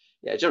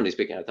yeah, generally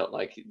speaking, I thought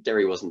like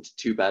Derry wasn't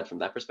too bad from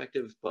that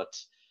perspective, but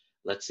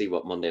let's see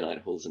what Monday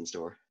night holds in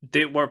store.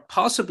 They were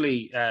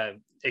possibly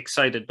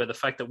excited by the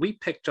fact that we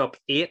picked up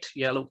 8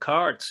 yellow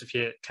cards, if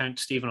you count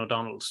Stephen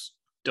O'Donnell's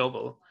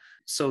double.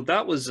 So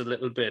that was a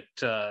little bit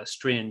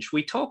strange.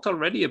 We talked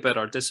already about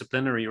our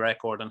disciplinary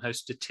record and how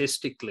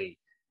statistically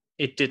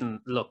it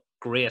didn't look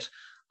great.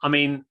 I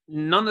mean,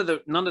 none of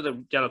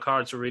the yellow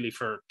cards were really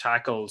for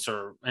tackles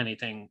or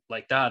anything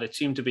like that. It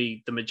seemed to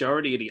be the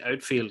majority of the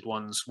outfield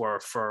ones were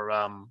for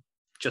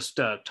just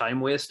time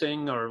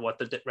wasting, or what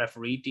the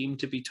referee deemed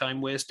to be time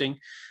wasting.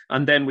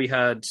 And then we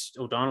had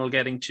O'Donnell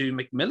getting 2,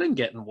 McMillan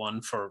getting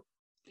 1 for,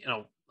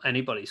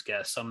 anybody's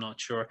guess. I'm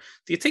not sure.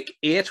 Do you think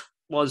 8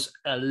 was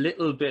a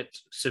little bit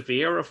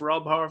severe of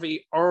Rob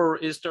Harvey, or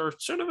is there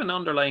sort of an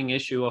underlying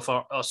issue of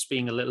us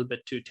being a little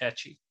bit too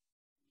tetchy?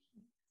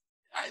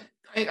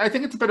 I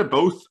think it's a bit of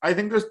both. I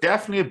think there's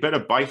definitely a bit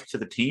of bite to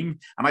the team.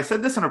 And I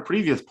said this on a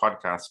previous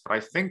podcast, but I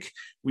think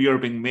we are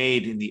being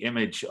made in the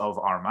image of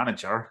our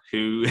manager,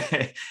 who,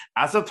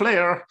 as a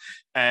player,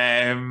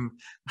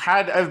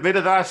 had a bit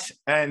of that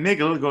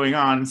niggle going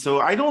on. So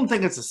I don't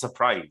think it's a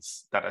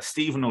surprise that a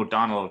Stephen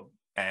O'Donnell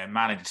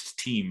managed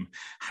team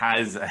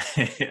has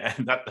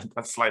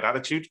that slight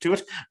attitude to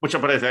it, which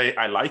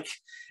I like.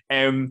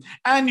 And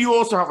you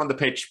also have on the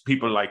pitch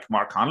people like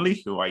Mark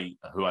Connolly, who I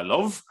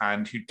love,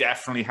 and who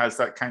definitely has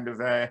that kind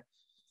of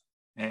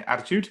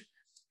attitude.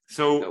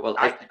 So, well,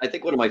 I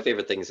think one of my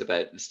favorite things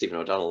about Stephen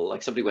O'Donnell,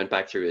 like somebody went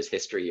back through his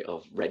history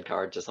of red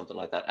cards or something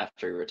like that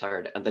after he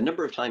retired, and the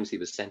number of times he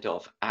was sent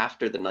off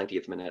after the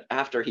 90th minute,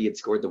 after he had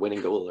scored the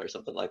winning goal or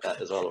something like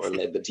that as well, or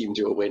led the team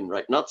to a win,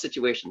 right? Not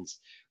situations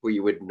where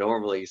you would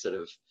normally sort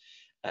of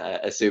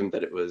assume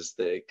that it was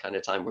the kind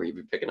of time where you'd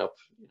be picking up,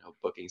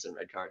 bookings and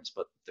red cards.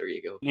 But there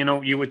you go.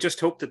 You would just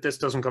hope that this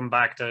doesn't come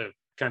back to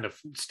kind of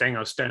sting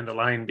us down the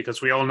line,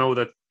 because we all know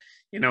that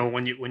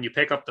when you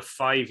pick up the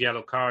 5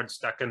 yellow cards,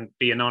 that can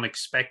be an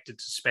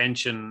unexpected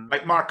suspension.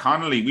 Like Mark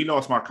Connolly, we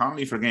lost Mark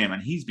Connolly for a game,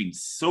 and he's been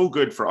so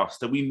good for us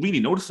that we really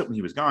noticed it when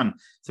he was gone.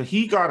 So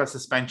he got a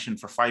suspension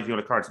for 5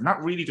 yellow cards, and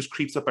that really just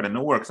creeps up out of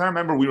nowhere. Because I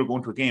remember we were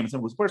going to a game and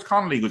said, "Where's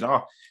Connolly?" He goes,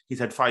 "Oh, he's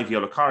had 5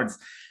 yellow cards."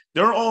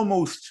 They're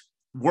almost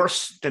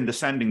worse than the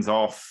sendings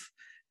off,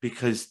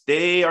 because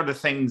they are the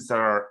things that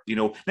are,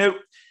 Now,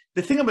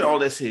 the thing about all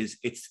this is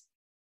it's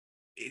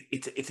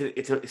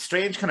a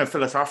strange kind of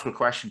philosophical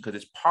question, because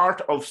it's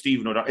part of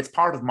Stephen O'Donnell. It's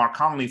part of Mark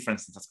Connolly, for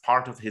instance. It's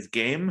part of his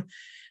game.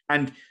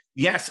 And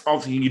yes,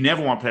 obviously, you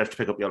never want players to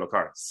pick up yellow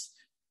cards.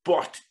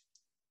 But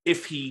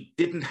if he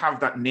didn't have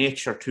that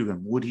nature to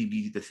him, would he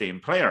be the same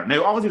player?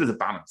 Now, obviously, there's a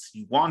balance.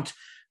 You want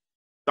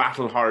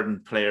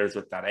battle-hardened players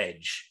with that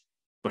edge,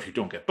 but who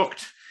don't get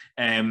booked.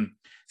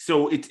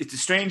 So it's a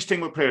strange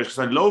thing with players, because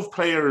I love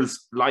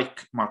players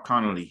like Mark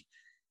Connolly,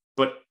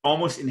 but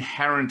almost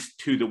inherent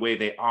to the way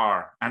they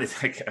are. And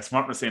it's like, as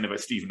Martin was saying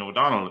about Stephen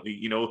O'Donnell,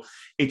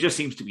 it just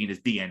seems to be in his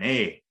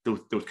DNA,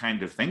 those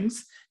kind of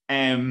things.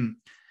 Now,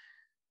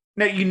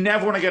 you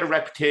never want to get a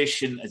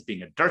reputation as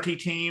being a dirty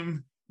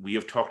team. We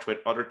have talked about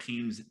other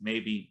teams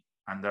maybe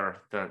and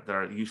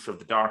their use of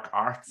the dark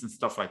arts and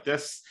stuff like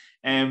this.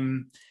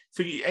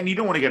 You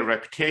don't want to get a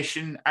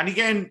reputation. And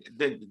again,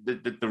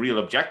 the real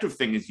objective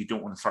thing is you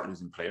don't want to start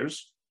losing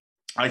players.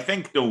 I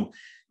think, though,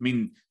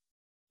 we've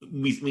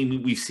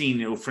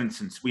seen, for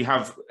instance, we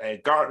have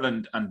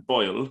Gartland and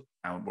Boyle.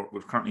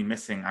 We're currently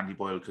missing Andy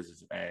Boyle because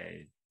of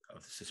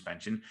the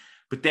suspension.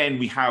 But then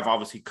we have,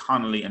 obviously,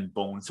 Connolly and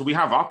Bone. So we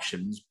have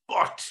options,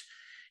 but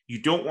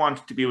you don't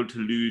want to be able to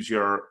lose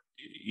your,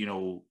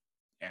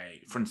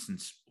 for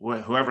instance,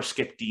 whoever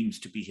Skip deems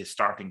to be his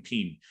starting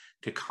team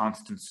to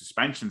constant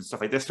suspensions and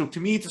stuff like this. So to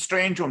me, it's a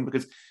strange one,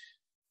 because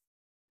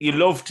you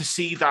love to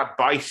see that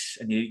bite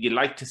and you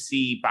like to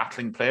see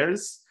battling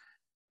players.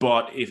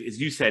 But if,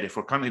 as you said, if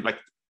we're kind of like,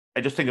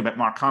 I just think about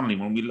Mark Connolly,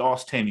 when we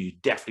lost him, you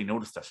definitely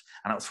noticed it.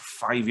 And that was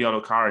for 5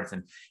 yellow cards.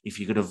 And if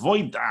you could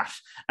avoid that,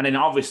 and then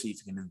obviously if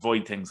you can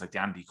avoid things like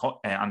the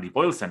Andy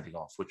Boyle sending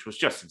off, which was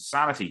just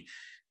insanity.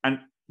 And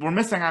we're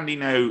missing Andy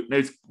now.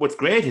 Now, what's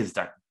great is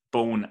that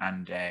Bone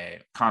and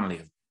Connolly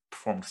have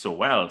performed so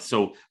well.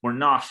 So we're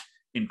not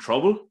in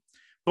trouble.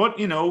 But,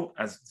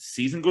 as the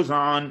season goes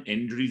on,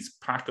 injuries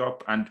pack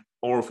up,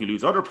 or if we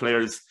lose other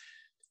players,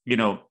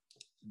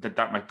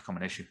 that might become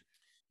an issue.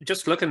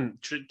 Just looking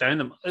down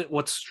them,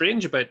 what's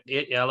strange about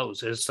 8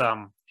 yellows is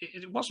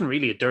it wasn't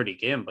really a dirty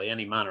game by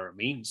any manner or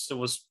means. There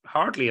was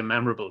hardly a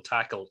memorable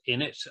tackle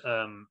in it.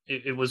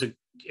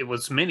 It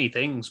was many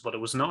things, but it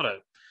was not a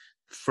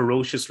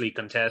ferociously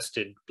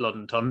contested blood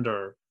and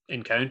thunder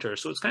encounter.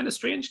 So it's kind of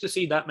strange to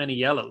see that many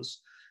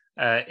yellows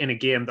in a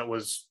game that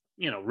was,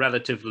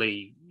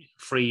 relatively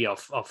free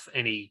of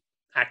any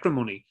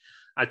acrimony.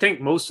 I think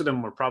most of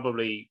them were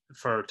probably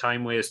for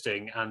time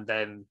wasting and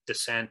then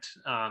dissent.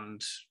 And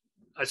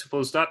I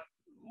suppose that,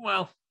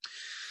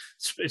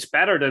 it's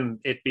better than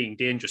it being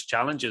dangerous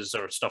challenges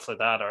or stuff like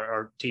that,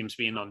 or teams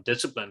being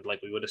undisciplined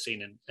like we would have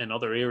seen in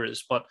other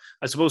eras. But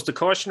I suppose the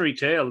cautionary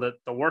tale, that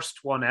the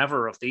worst one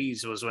ever of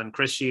these was when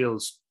Chris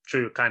Shields,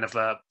 through kind of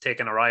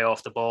taking her eye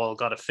off the ball,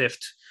 got a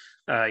 5th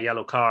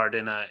yellow card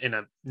in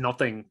a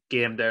nothing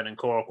game down in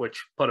Cork,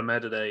 which put him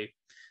out of the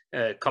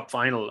cup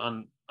final.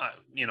 And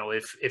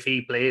if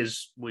he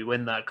plays, we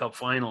win that cup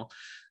final.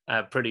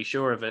 Pretty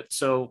sure of it.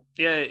 So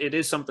yeah, it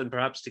is something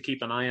perhaps to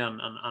keep an eye on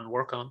and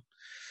work on.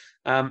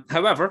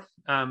 However,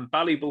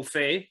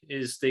 Ballybofey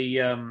is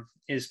the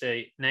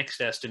next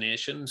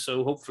destination.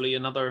 So hopefully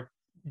another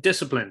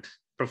disciplined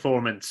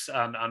performance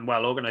and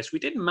well organized. We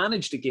didn't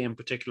manage the game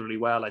particularly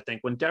well, I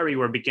think, when Derry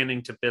were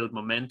beginning to build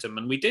momentum,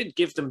 and we did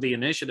give them the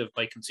initiative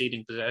by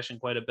conceding possession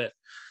quite a bit.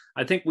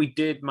 I think we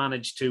did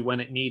manage to, when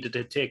it needed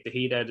to, take the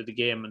heat out of the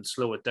game and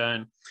slow it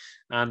down.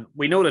 And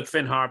we know that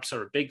Finn Harps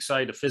are a big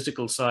side, a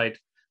physical side.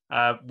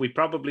 We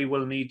probably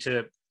will need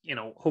to,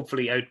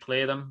 hopefully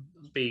outplay them,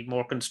 be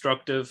more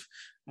constructive.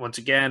 Once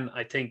again,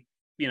 I think,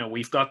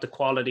 we've got the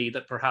quality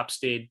that perhaps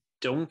they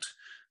don't.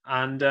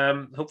 And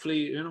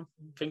hopefully,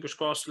 fingers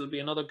crossed, it'll be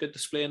another good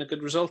display and a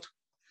good result.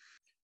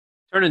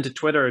 Turning to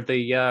Twitter,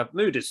 the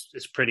mood is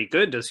pretty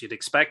good, as you'd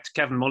expect.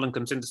 Kevin Mullen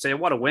comes in to say,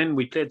 what a win.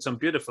 We played some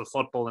beautiful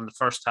football in the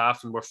first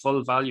half and were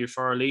full value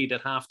for our lead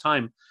at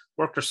half-time.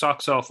 Worked our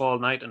socks off all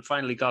night and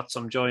finally got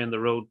some joy on the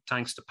road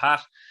thanks to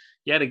Pat.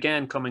 Yet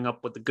again, coming up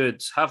with the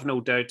goods. Have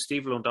no doubt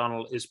Stephen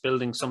O'Donnell is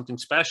building something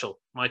special.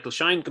 Michael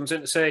Shine comes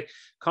in to say,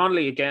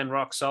 Connolly again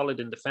rock solid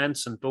in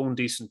defence and Bone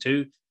decent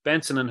too.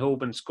 Benson and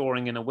Hoban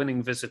scoring in a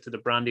winning visit to the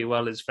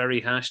Brandywell is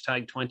very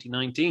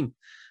 #2019.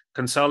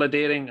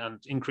 Consolidating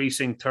and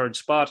increasing third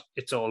spot,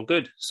 it's all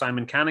good.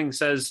 Simon Canning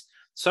says,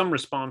 some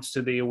response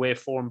to the away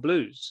form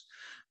blues.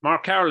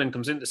 Mark Carolyn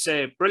comes in to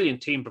say,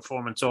 brilliant team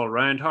performance all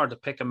round. Hard to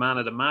pick a man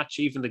of the match.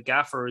 Even the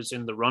gaffer is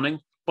in the running.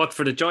 But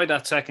for the joy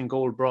that second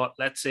goal brought,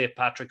 let's say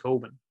Patrick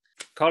Hoban.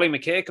 Collie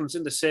McKay comes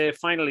in to say,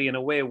 finally an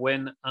away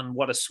win, and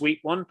what a sweet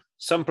one.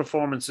 Some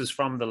performances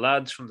from the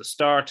lads from the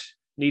start.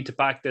 Need to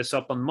back this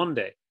up on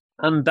Monday.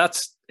 And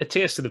that's a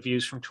taste of the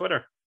views from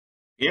Twitter.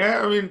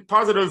 Yeah, I mean,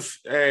 positive.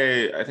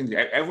 I think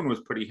everyone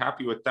was pretty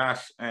happy with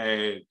that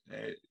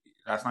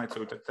last night,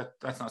 so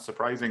that's not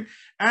surprising.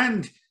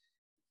 And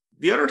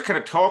the other kind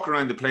of talk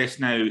around the place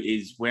now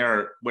is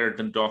where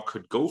Dundalk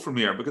could go from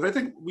here, because I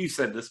think we've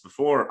said this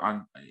before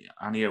on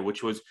here,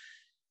 which was,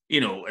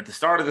 at the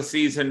start of the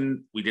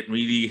season, we didn't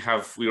really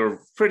have, we were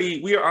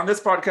on this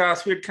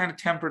podcast, we had kind of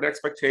tempered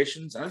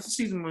expectations. And as the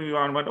season moved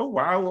on, went, oh,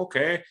 wow,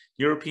 okay,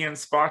 European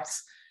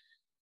spots.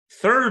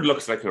 Third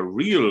looks like a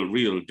real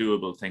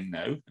doable thing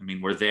now. I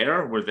mean, we're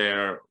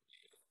there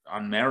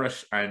on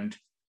merit, and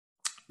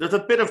there's a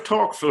bit of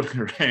talk floating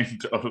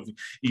around of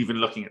even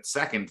looking at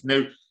second.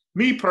 Now,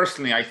 me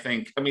personally, I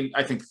think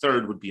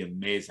third would be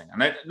amazing.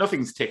 And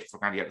nothing's taken for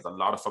granted yet. There's a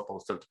lot of football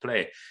still to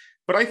play.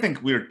 But I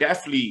think we're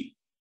definitely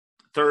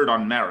third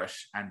on merit,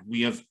 and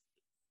we have,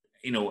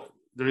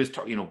 there is,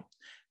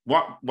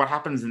 what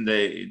happens in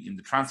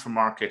the transfer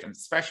market, and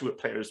especially with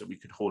players that we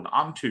could hold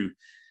on to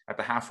at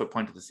the halfway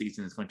point of the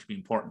season, is going to be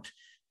important.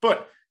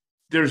 But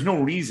there's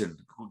no reason,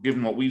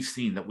 given what we've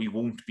seen, that we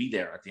won't be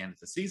there at the end of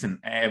the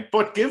season.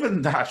 But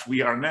given that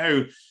we are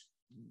now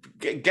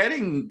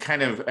getting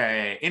kind of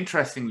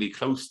interestingly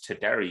close to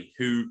Derry,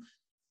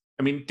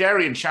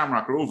 Derry and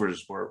Shamrock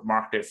Rovers were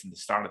marked out from the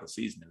start of the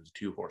season. It was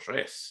a 2-horse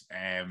race.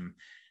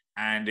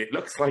 And it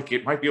looks like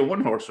it might be a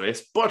 1-horse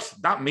race, but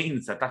that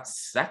means that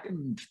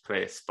second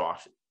place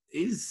spot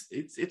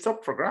it's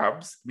up for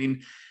grabs. I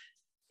mean,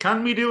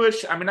 can we do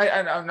it? I mean,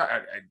 I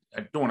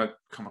don't want to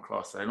come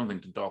across, I don't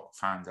think the Dundalk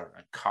fans are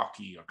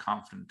cocky or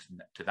confident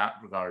to that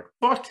regard,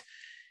 but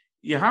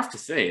you have to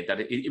say that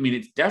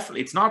it's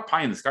definitely, it's not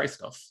pie in the sky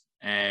stuff.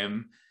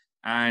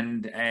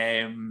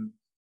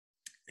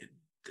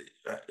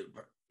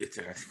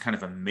 It's kind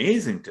of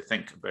amazing to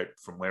think about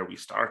from where we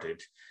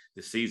started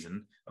the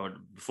season, or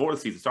before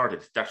the season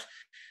started, that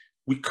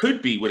we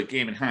could be with a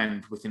game in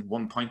hand within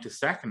 1 point a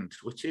second,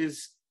 which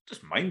is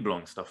just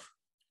mind-blowing stuff.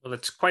 Well,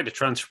 it's quite a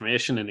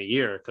transformation in a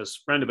year,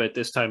 because round about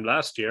this time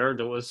last year,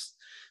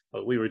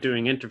 we were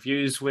doing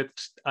interviews with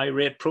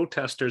irate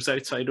protesters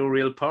outside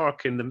Oriel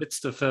Park in the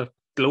midst of a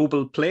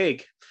global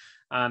plague.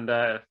 And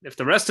if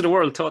the rest of the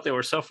world thought they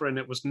were suffering,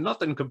 it was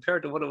nothing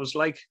compared to what it was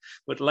like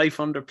with life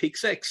under peak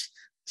 6.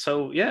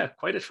 So yeah,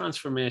 quite a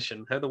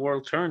transformation, how the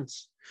world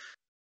turns.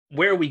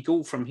 Where we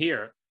go from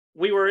here,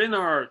 we were in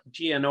our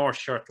GNR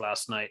shirt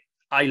last night.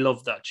 I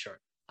love that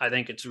shirt. I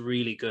think it's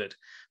really good.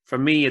 For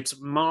me, it's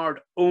marred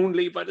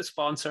only by the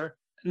sponsor.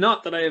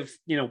 Not that I have,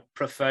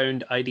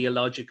 profound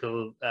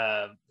ideological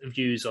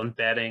views on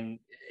betting.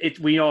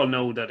 We all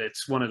know that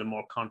it's one of the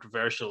more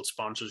controversial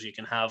sponsors you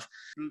can have.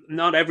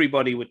 Not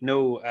everybody would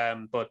know,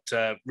 but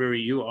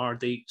Rory, you are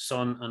the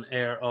son and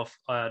heir of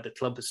the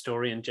club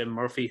historian Jim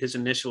Murphy. His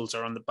initials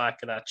are on the back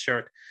of that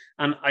shirt.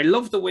 And I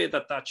love the way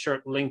that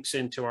shirt links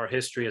into our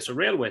history as a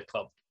railway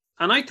club.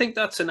 And I think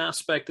that's an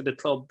aspect of the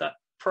club that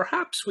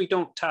perhaps we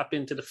don't tap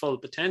into the full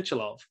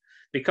potential of,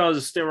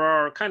 because there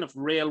are kind of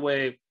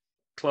railway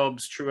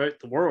clubs throughout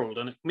the world,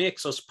 and it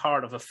makes us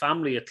part of a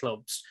family of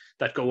clubs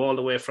that go all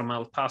the way from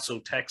El Paso,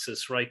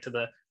 Texas, right to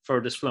the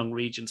furthest flung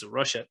regions of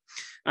Russia.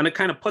 And it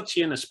kind of puts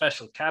you in a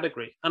special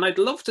category. And I'd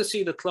love to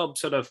see the club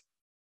sort of,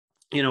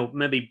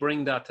 maybe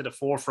bring that to the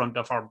forefront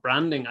of our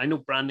branding. I know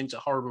branding's a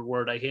horrible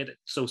word. I hate it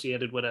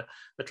associated with a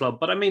club,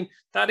 but I mean,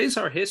 that is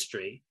our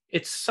history.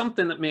 It's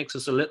something that makes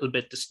us a little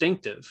bit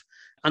distinctive.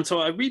 And so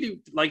I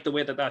really like the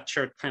way that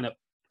shirt kind of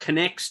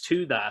connects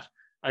to that.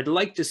 I'd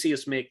like to see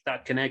us make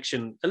that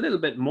connection a little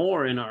bit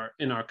more in our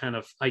kind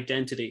of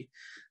identity.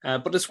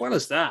 But as well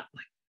as that,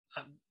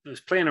 I was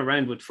playing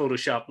around with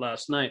Photoshop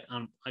last night,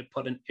 and I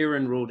put an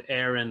Erin Road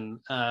Erin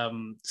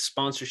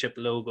sponsorship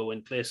logo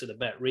in place of the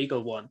Bet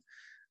Regal one.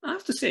 I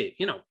have to say,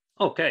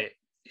 okay,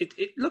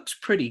 it looks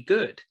pretty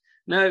good.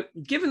 Now,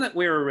 given that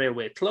we're a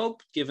railway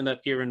club, given that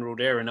Erin Road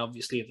Erin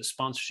obviously have a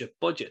sponsorship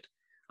budget,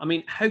 I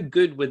mean, how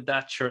good would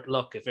that shirt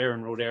look if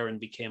Erin Road Erin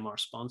became our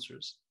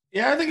sponsors?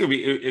 Yeah, I think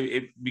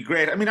it'd be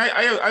great. I mean,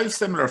 I have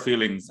similar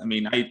feelings. I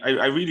mean,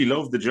 I really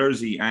love the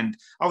jersey, and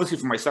obviously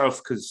for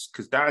myself, because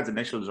Dad's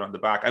initials are on the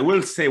back. I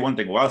will say one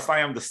thing: whilst I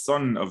am the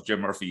son of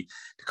Jim Murphy,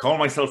 to call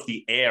myself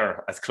the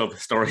heir as club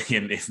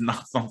historian is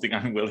not something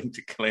I'm willing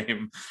to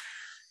claim.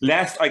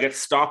 Lest I get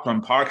stopped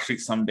on Park Street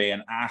someday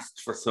and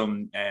asked for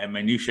some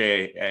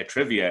minutiae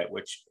trivia,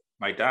 which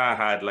my dad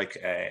had like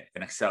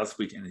an Excel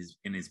suite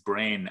in his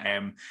brain.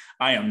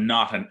 I am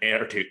not an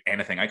heir to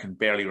anything. I can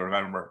barely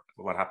remember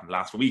what happened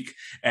last week.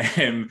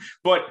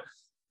 But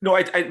no,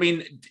 I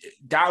mean,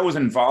 Dad was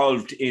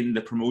involved in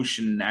the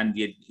promotion, and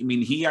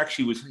he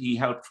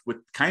helped with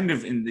kind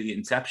of in the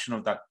inception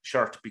of that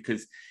shirt,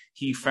 because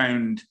he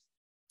found,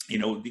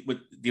 with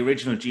the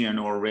original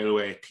GNR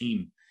Railway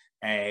team,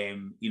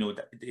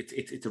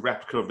 it's a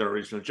replica of their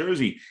original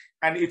jersey,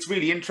 and it's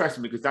really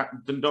interesting because that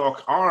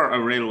Dundalk are a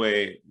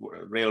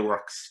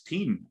railworks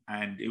team,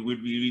 and it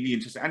would be really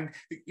interesting. And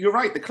you're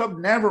right, the club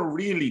never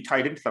really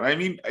tied into that. I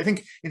mean, I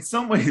think in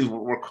some ways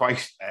we're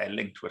quite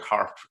linked with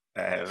Harp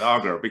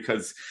Lager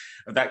because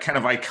of that kind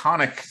of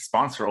iconic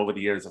sponsor over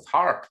the years of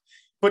Harp.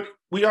 But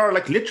we are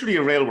like literally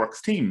a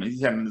railworks team, and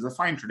there's a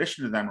fine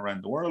tradition of them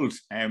around the world.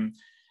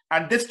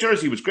 And this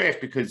jersey was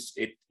great because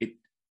it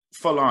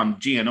full on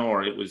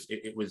GNR.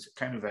 It was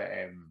kind of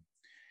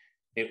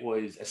it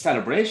was a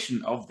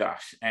celebration of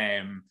that.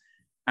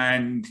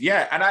 And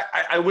yeah, and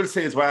I will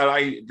say as well,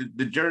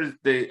 the jersey,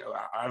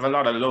 I have a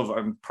lot of love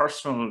and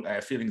personal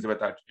feelings about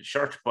that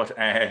shirt, but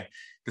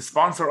the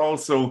sponsor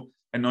also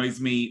annoys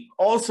me,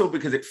 also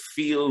because it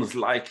feels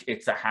like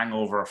it's a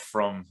hangover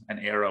from an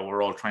era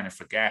we're all trying to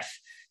forget.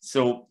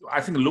 So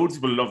I think loads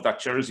of people love that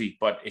jersey,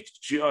 but it's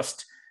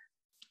just,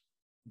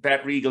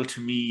 Bet Regal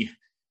to me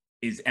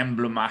is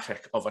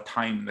emblematic of a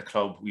time in the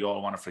club we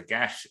all want to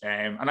forget.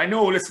 And I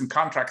know, listen,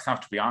 contracts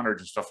have to be honoured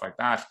and stuff like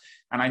that.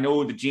 And I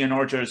know the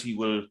GNR jersey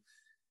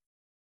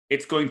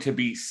it's going to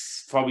be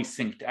probably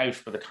synced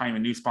out by the time a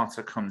new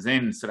sponsor comes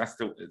in. So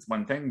it's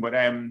one thing. But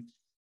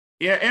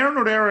yeah,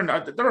 Aaron,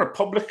 they're a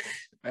public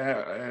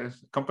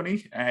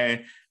company.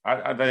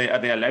 Are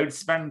they allowed to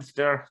spend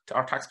our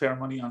taxpayer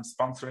money on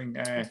sponsoring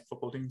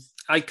football teams?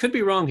 I could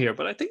be wrong here,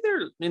 but I think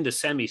they're in the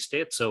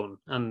semi-state zone,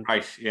 and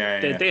right,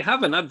 they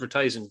have an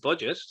advertising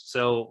budget.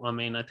 So I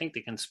mean, I think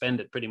they can spend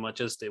it pretty much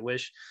as they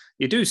wish.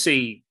 You do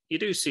see,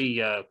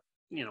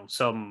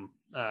 some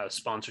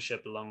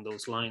sponsorship along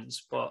those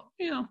lines, but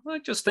I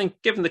just think,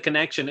 given the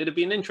connection, it'd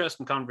be an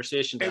interesting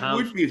conversation to have.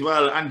 It would be as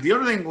well. And the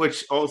other thing,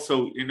 which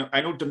also,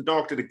 I know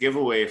Dundalk did a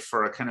giveaway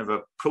for a kind of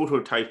a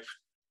prototype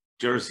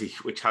jersey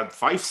which had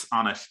Fifes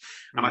on it,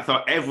 and I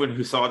thought everyone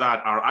who saw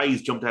that, our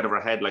eyes jumped out of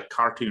our head like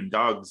cartoon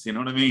dogs. You know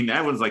what I mean?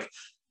 Everyone's like,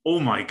 "Oh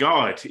my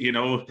god!"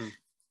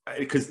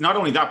 Because not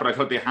only that, but I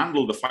thought they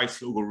handled the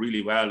Fifes logo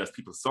really well as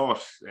people saw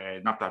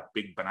it. Not that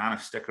big banana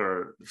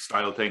sticker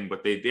style thing,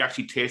 but they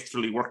actually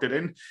tastefully worked it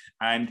in.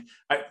 And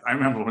I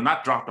remember when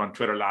that dropped on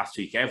Twitter last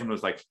week, everyone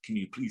was like, "Can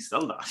you please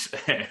sell that?"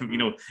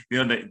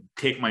 The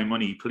 "take my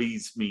money,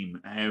 please"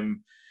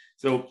 meme.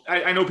 So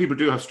I know people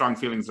do have strong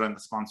feelings around the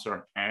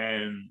sponsor.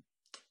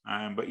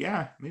 But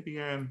yeah, maybe.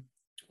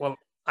 Well,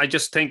 I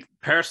just think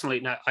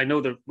personally, now I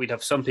know that we'd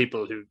have some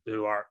people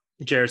who are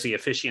jersey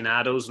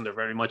aficionados, and they're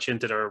very much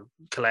into their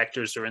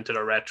collectors, they're into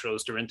their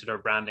retros, they're into their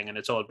branding, and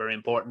it's all very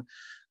important.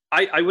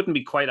 I wouldn't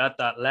be quite at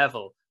that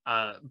level,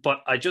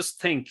 but I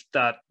just think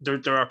that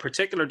there are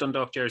particular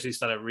Dundalk jerseys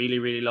that I really,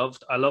 really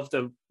loved. I love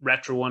the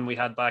retro one we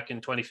had back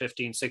in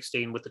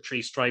 2015-16 with the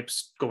 3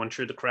 stripes going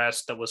through the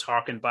crest that was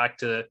harkened back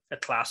to a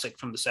classic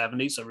from the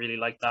 70s. I really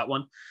like that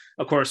one.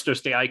 Of course,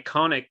 there's the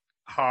iconic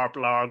Harp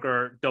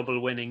Lager double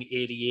winning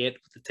 88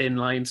 with the thin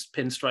lines,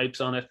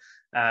 pinstripes on it.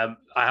 I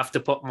have to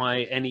put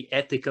any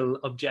ethical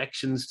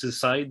objections to the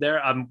side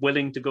there. I'm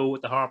willing to go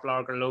with the Harp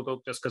Lager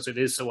logo just because it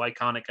is so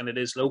iconic and it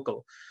is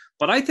local.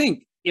 But I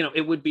think,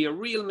 it would be a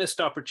real missed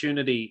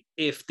opportunity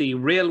if the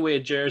railway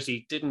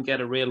jersey didn't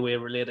get a railway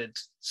related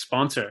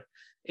sponsor.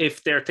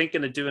 If they're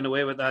thinking of doing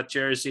away with that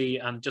jersey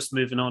and just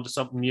moving on to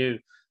something new,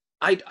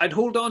 I'd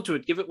hold on to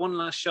it, give it one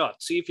last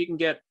shot, see if you can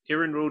get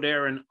Erin Road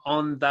Aaron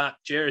on that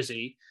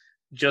jersey,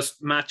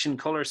 just matching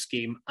color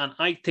scheme, and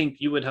I think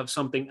you would have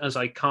something as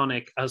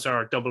iconic as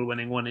our double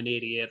winning one in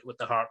 88 with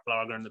the Harp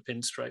Lager and the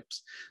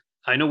pinstripes.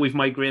 I know we've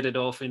migrated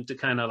off into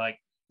kind of like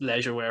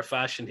leisure wear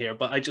fashion here,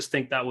 but I just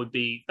think that would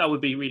be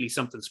really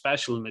something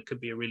special, and it could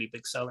be a really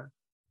big seller.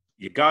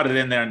 You got it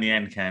in there in the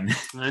end, Ken.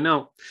 I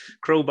know.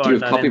 Crowbar. Do you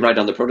have copyright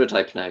on the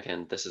prototype now,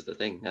 Ken? This is the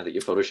thing. Now that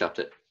you photoshopped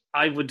it,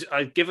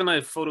 given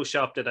I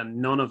photoshopped it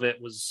and none of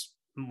it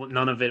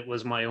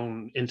was my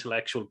own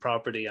intellectual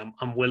property,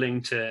 I'm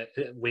willing to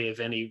waive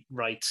any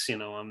rights.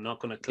 I'm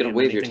not going to claim. You're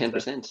going to waive your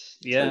 10%.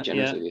 Yeah.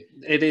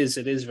 It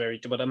is very,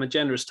 but I'm a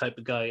generous type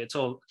of guy. It's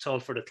all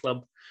for the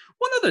club.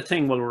 One other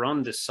thing while we're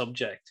on this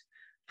subject,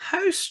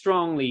 how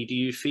strongly do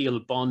you feel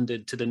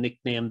bonded to the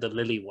nickname the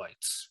Lily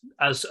Whites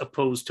as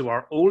opposed to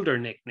our older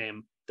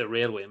nickname, the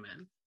Railway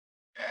Men?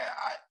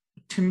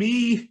 To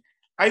me,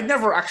 I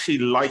never actually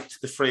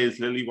liked the phrase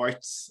Lily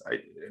Whites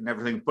and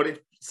everything, but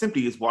it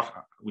simply is what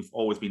we've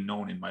always been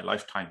known in my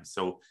lifetime.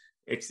 So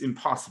it's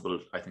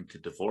impossible, I think, to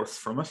divorce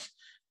from it.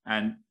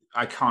 And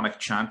iconic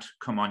chant,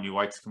 "Come on, you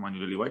Whites, come on,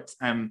 you Lily Whites."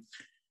 And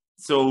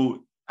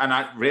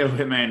that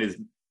Railway Men is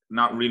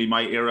not really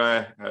my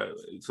era.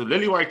 So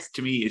Lily Whites,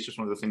 to me, is just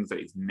one of the things that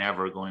is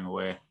never going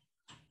away.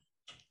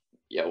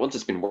 Yeah, once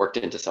it's been worked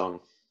into song,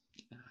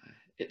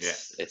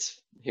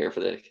 it's here for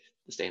the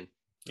staying.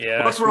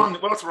 Yeah. What's wrong?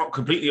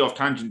 Completely off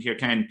tangent here,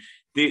 Ken.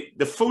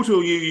 The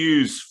photo you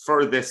use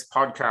for this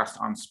podcast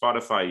on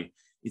Spotify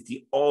is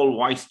the all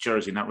white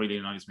jersey, and that really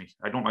annoys me.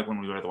 I don't like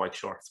when we wear the white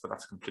shorts, but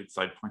that's a complete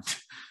side point.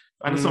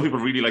 I know some people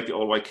really like the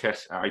all white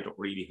kit. I don't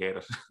really hate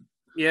it.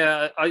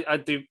 Yeah,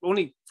 the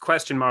only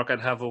question mark I'd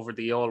have over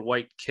the all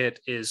white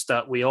kit is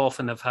that we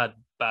often have had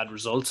bad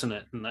results in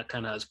it, and that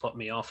kind of has put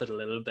me off it a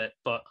little bit.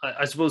 But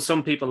I suppose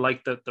some people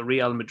like the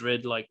Real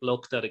Madrid like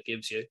look that it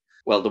gives you.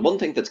 Well, the one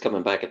thing that's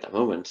coming back at the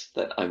moment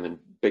that I'm in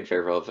big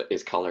favor of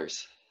is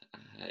collars.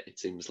 It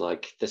seems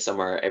like this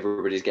summer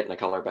everybody's getting a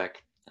collar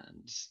back,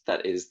 and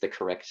that is the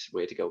correct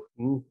way to go.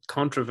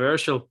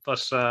 Controversial,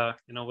 but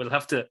we'll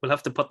have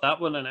to put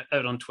that one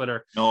out on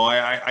Twitter. No,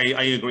 I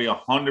agree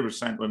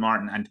 100% with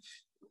Martin. And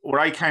where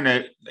I kind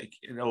of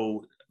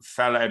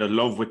fell out of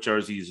love with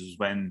jerseys is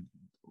when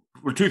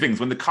were two things.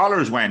 When the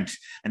collars went,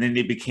 and then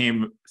they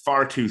became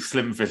far too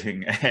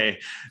slim-fitting,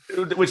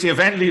 which they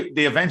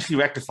eventually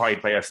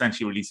rectified by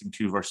essentially releasing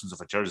two versions of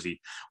a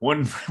jersey,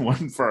 one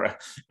for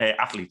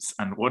athletes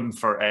and one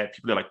for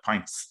people that like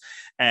pints.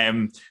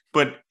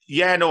 But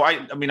yeah, no,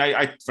 I mean,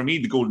 for me,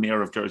 the golden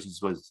era of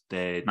jerseys was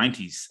the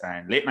 90s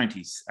and late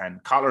 90s,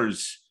 and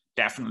collars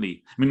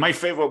definitely. I mean, my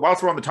favorite,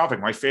 whilst we're on the topic,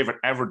 my favorite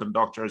ever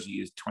Dundalk jersey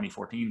is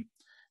 2014.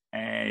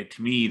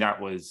 To me, that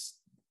was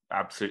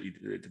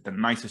absolutely the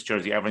nicest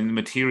jersey ever. And the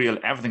material,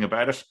 everything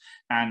about it,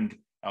 and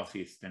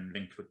obviously it's been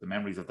linked with the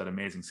memories of that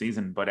amazing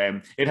season. But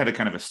it had a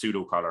kind of a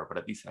pseudo collar, but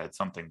at least it had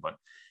something. But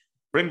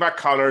bring back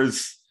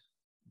collars,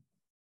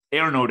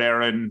 Aaron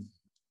O'Darren.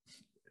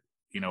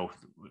 You know,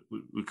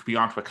 we could be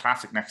on to a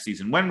classic next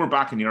season when we're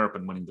back in Europe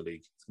and winning the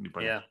league. It's gonna be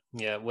brilliant.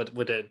 Yeah,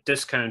 with a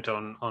discount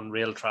on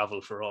rail travel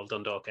for all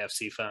Dundalk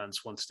FC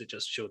fans once they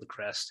just show the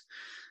crest.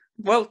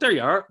 Well, there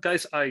you are,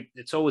 guys.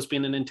 It's always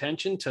been an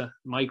intention to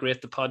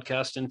migrate the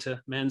podcast into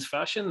men's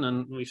fashion,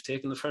 and we've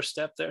taken the first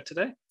step there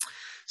today.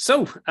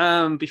 So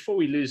before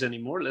we lose any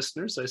more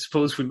listeners, I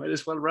suppose we might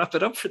as well wrap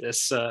it up for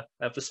this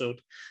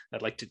episode.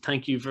 I'd like to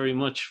thank you very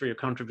much for your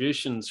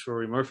contributions,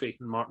 Rory Murphy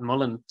and Martin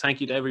Mullen.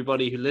 Thank you to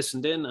everybody who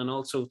listened in, and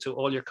also to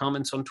all your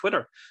comments on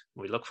Twitter.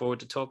 We look forward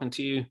to talking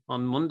to you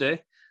on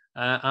Monday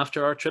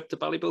after our trip to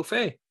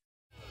Ballybofey.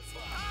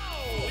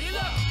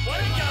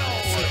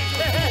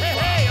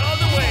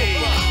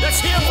 Let's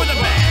hear for the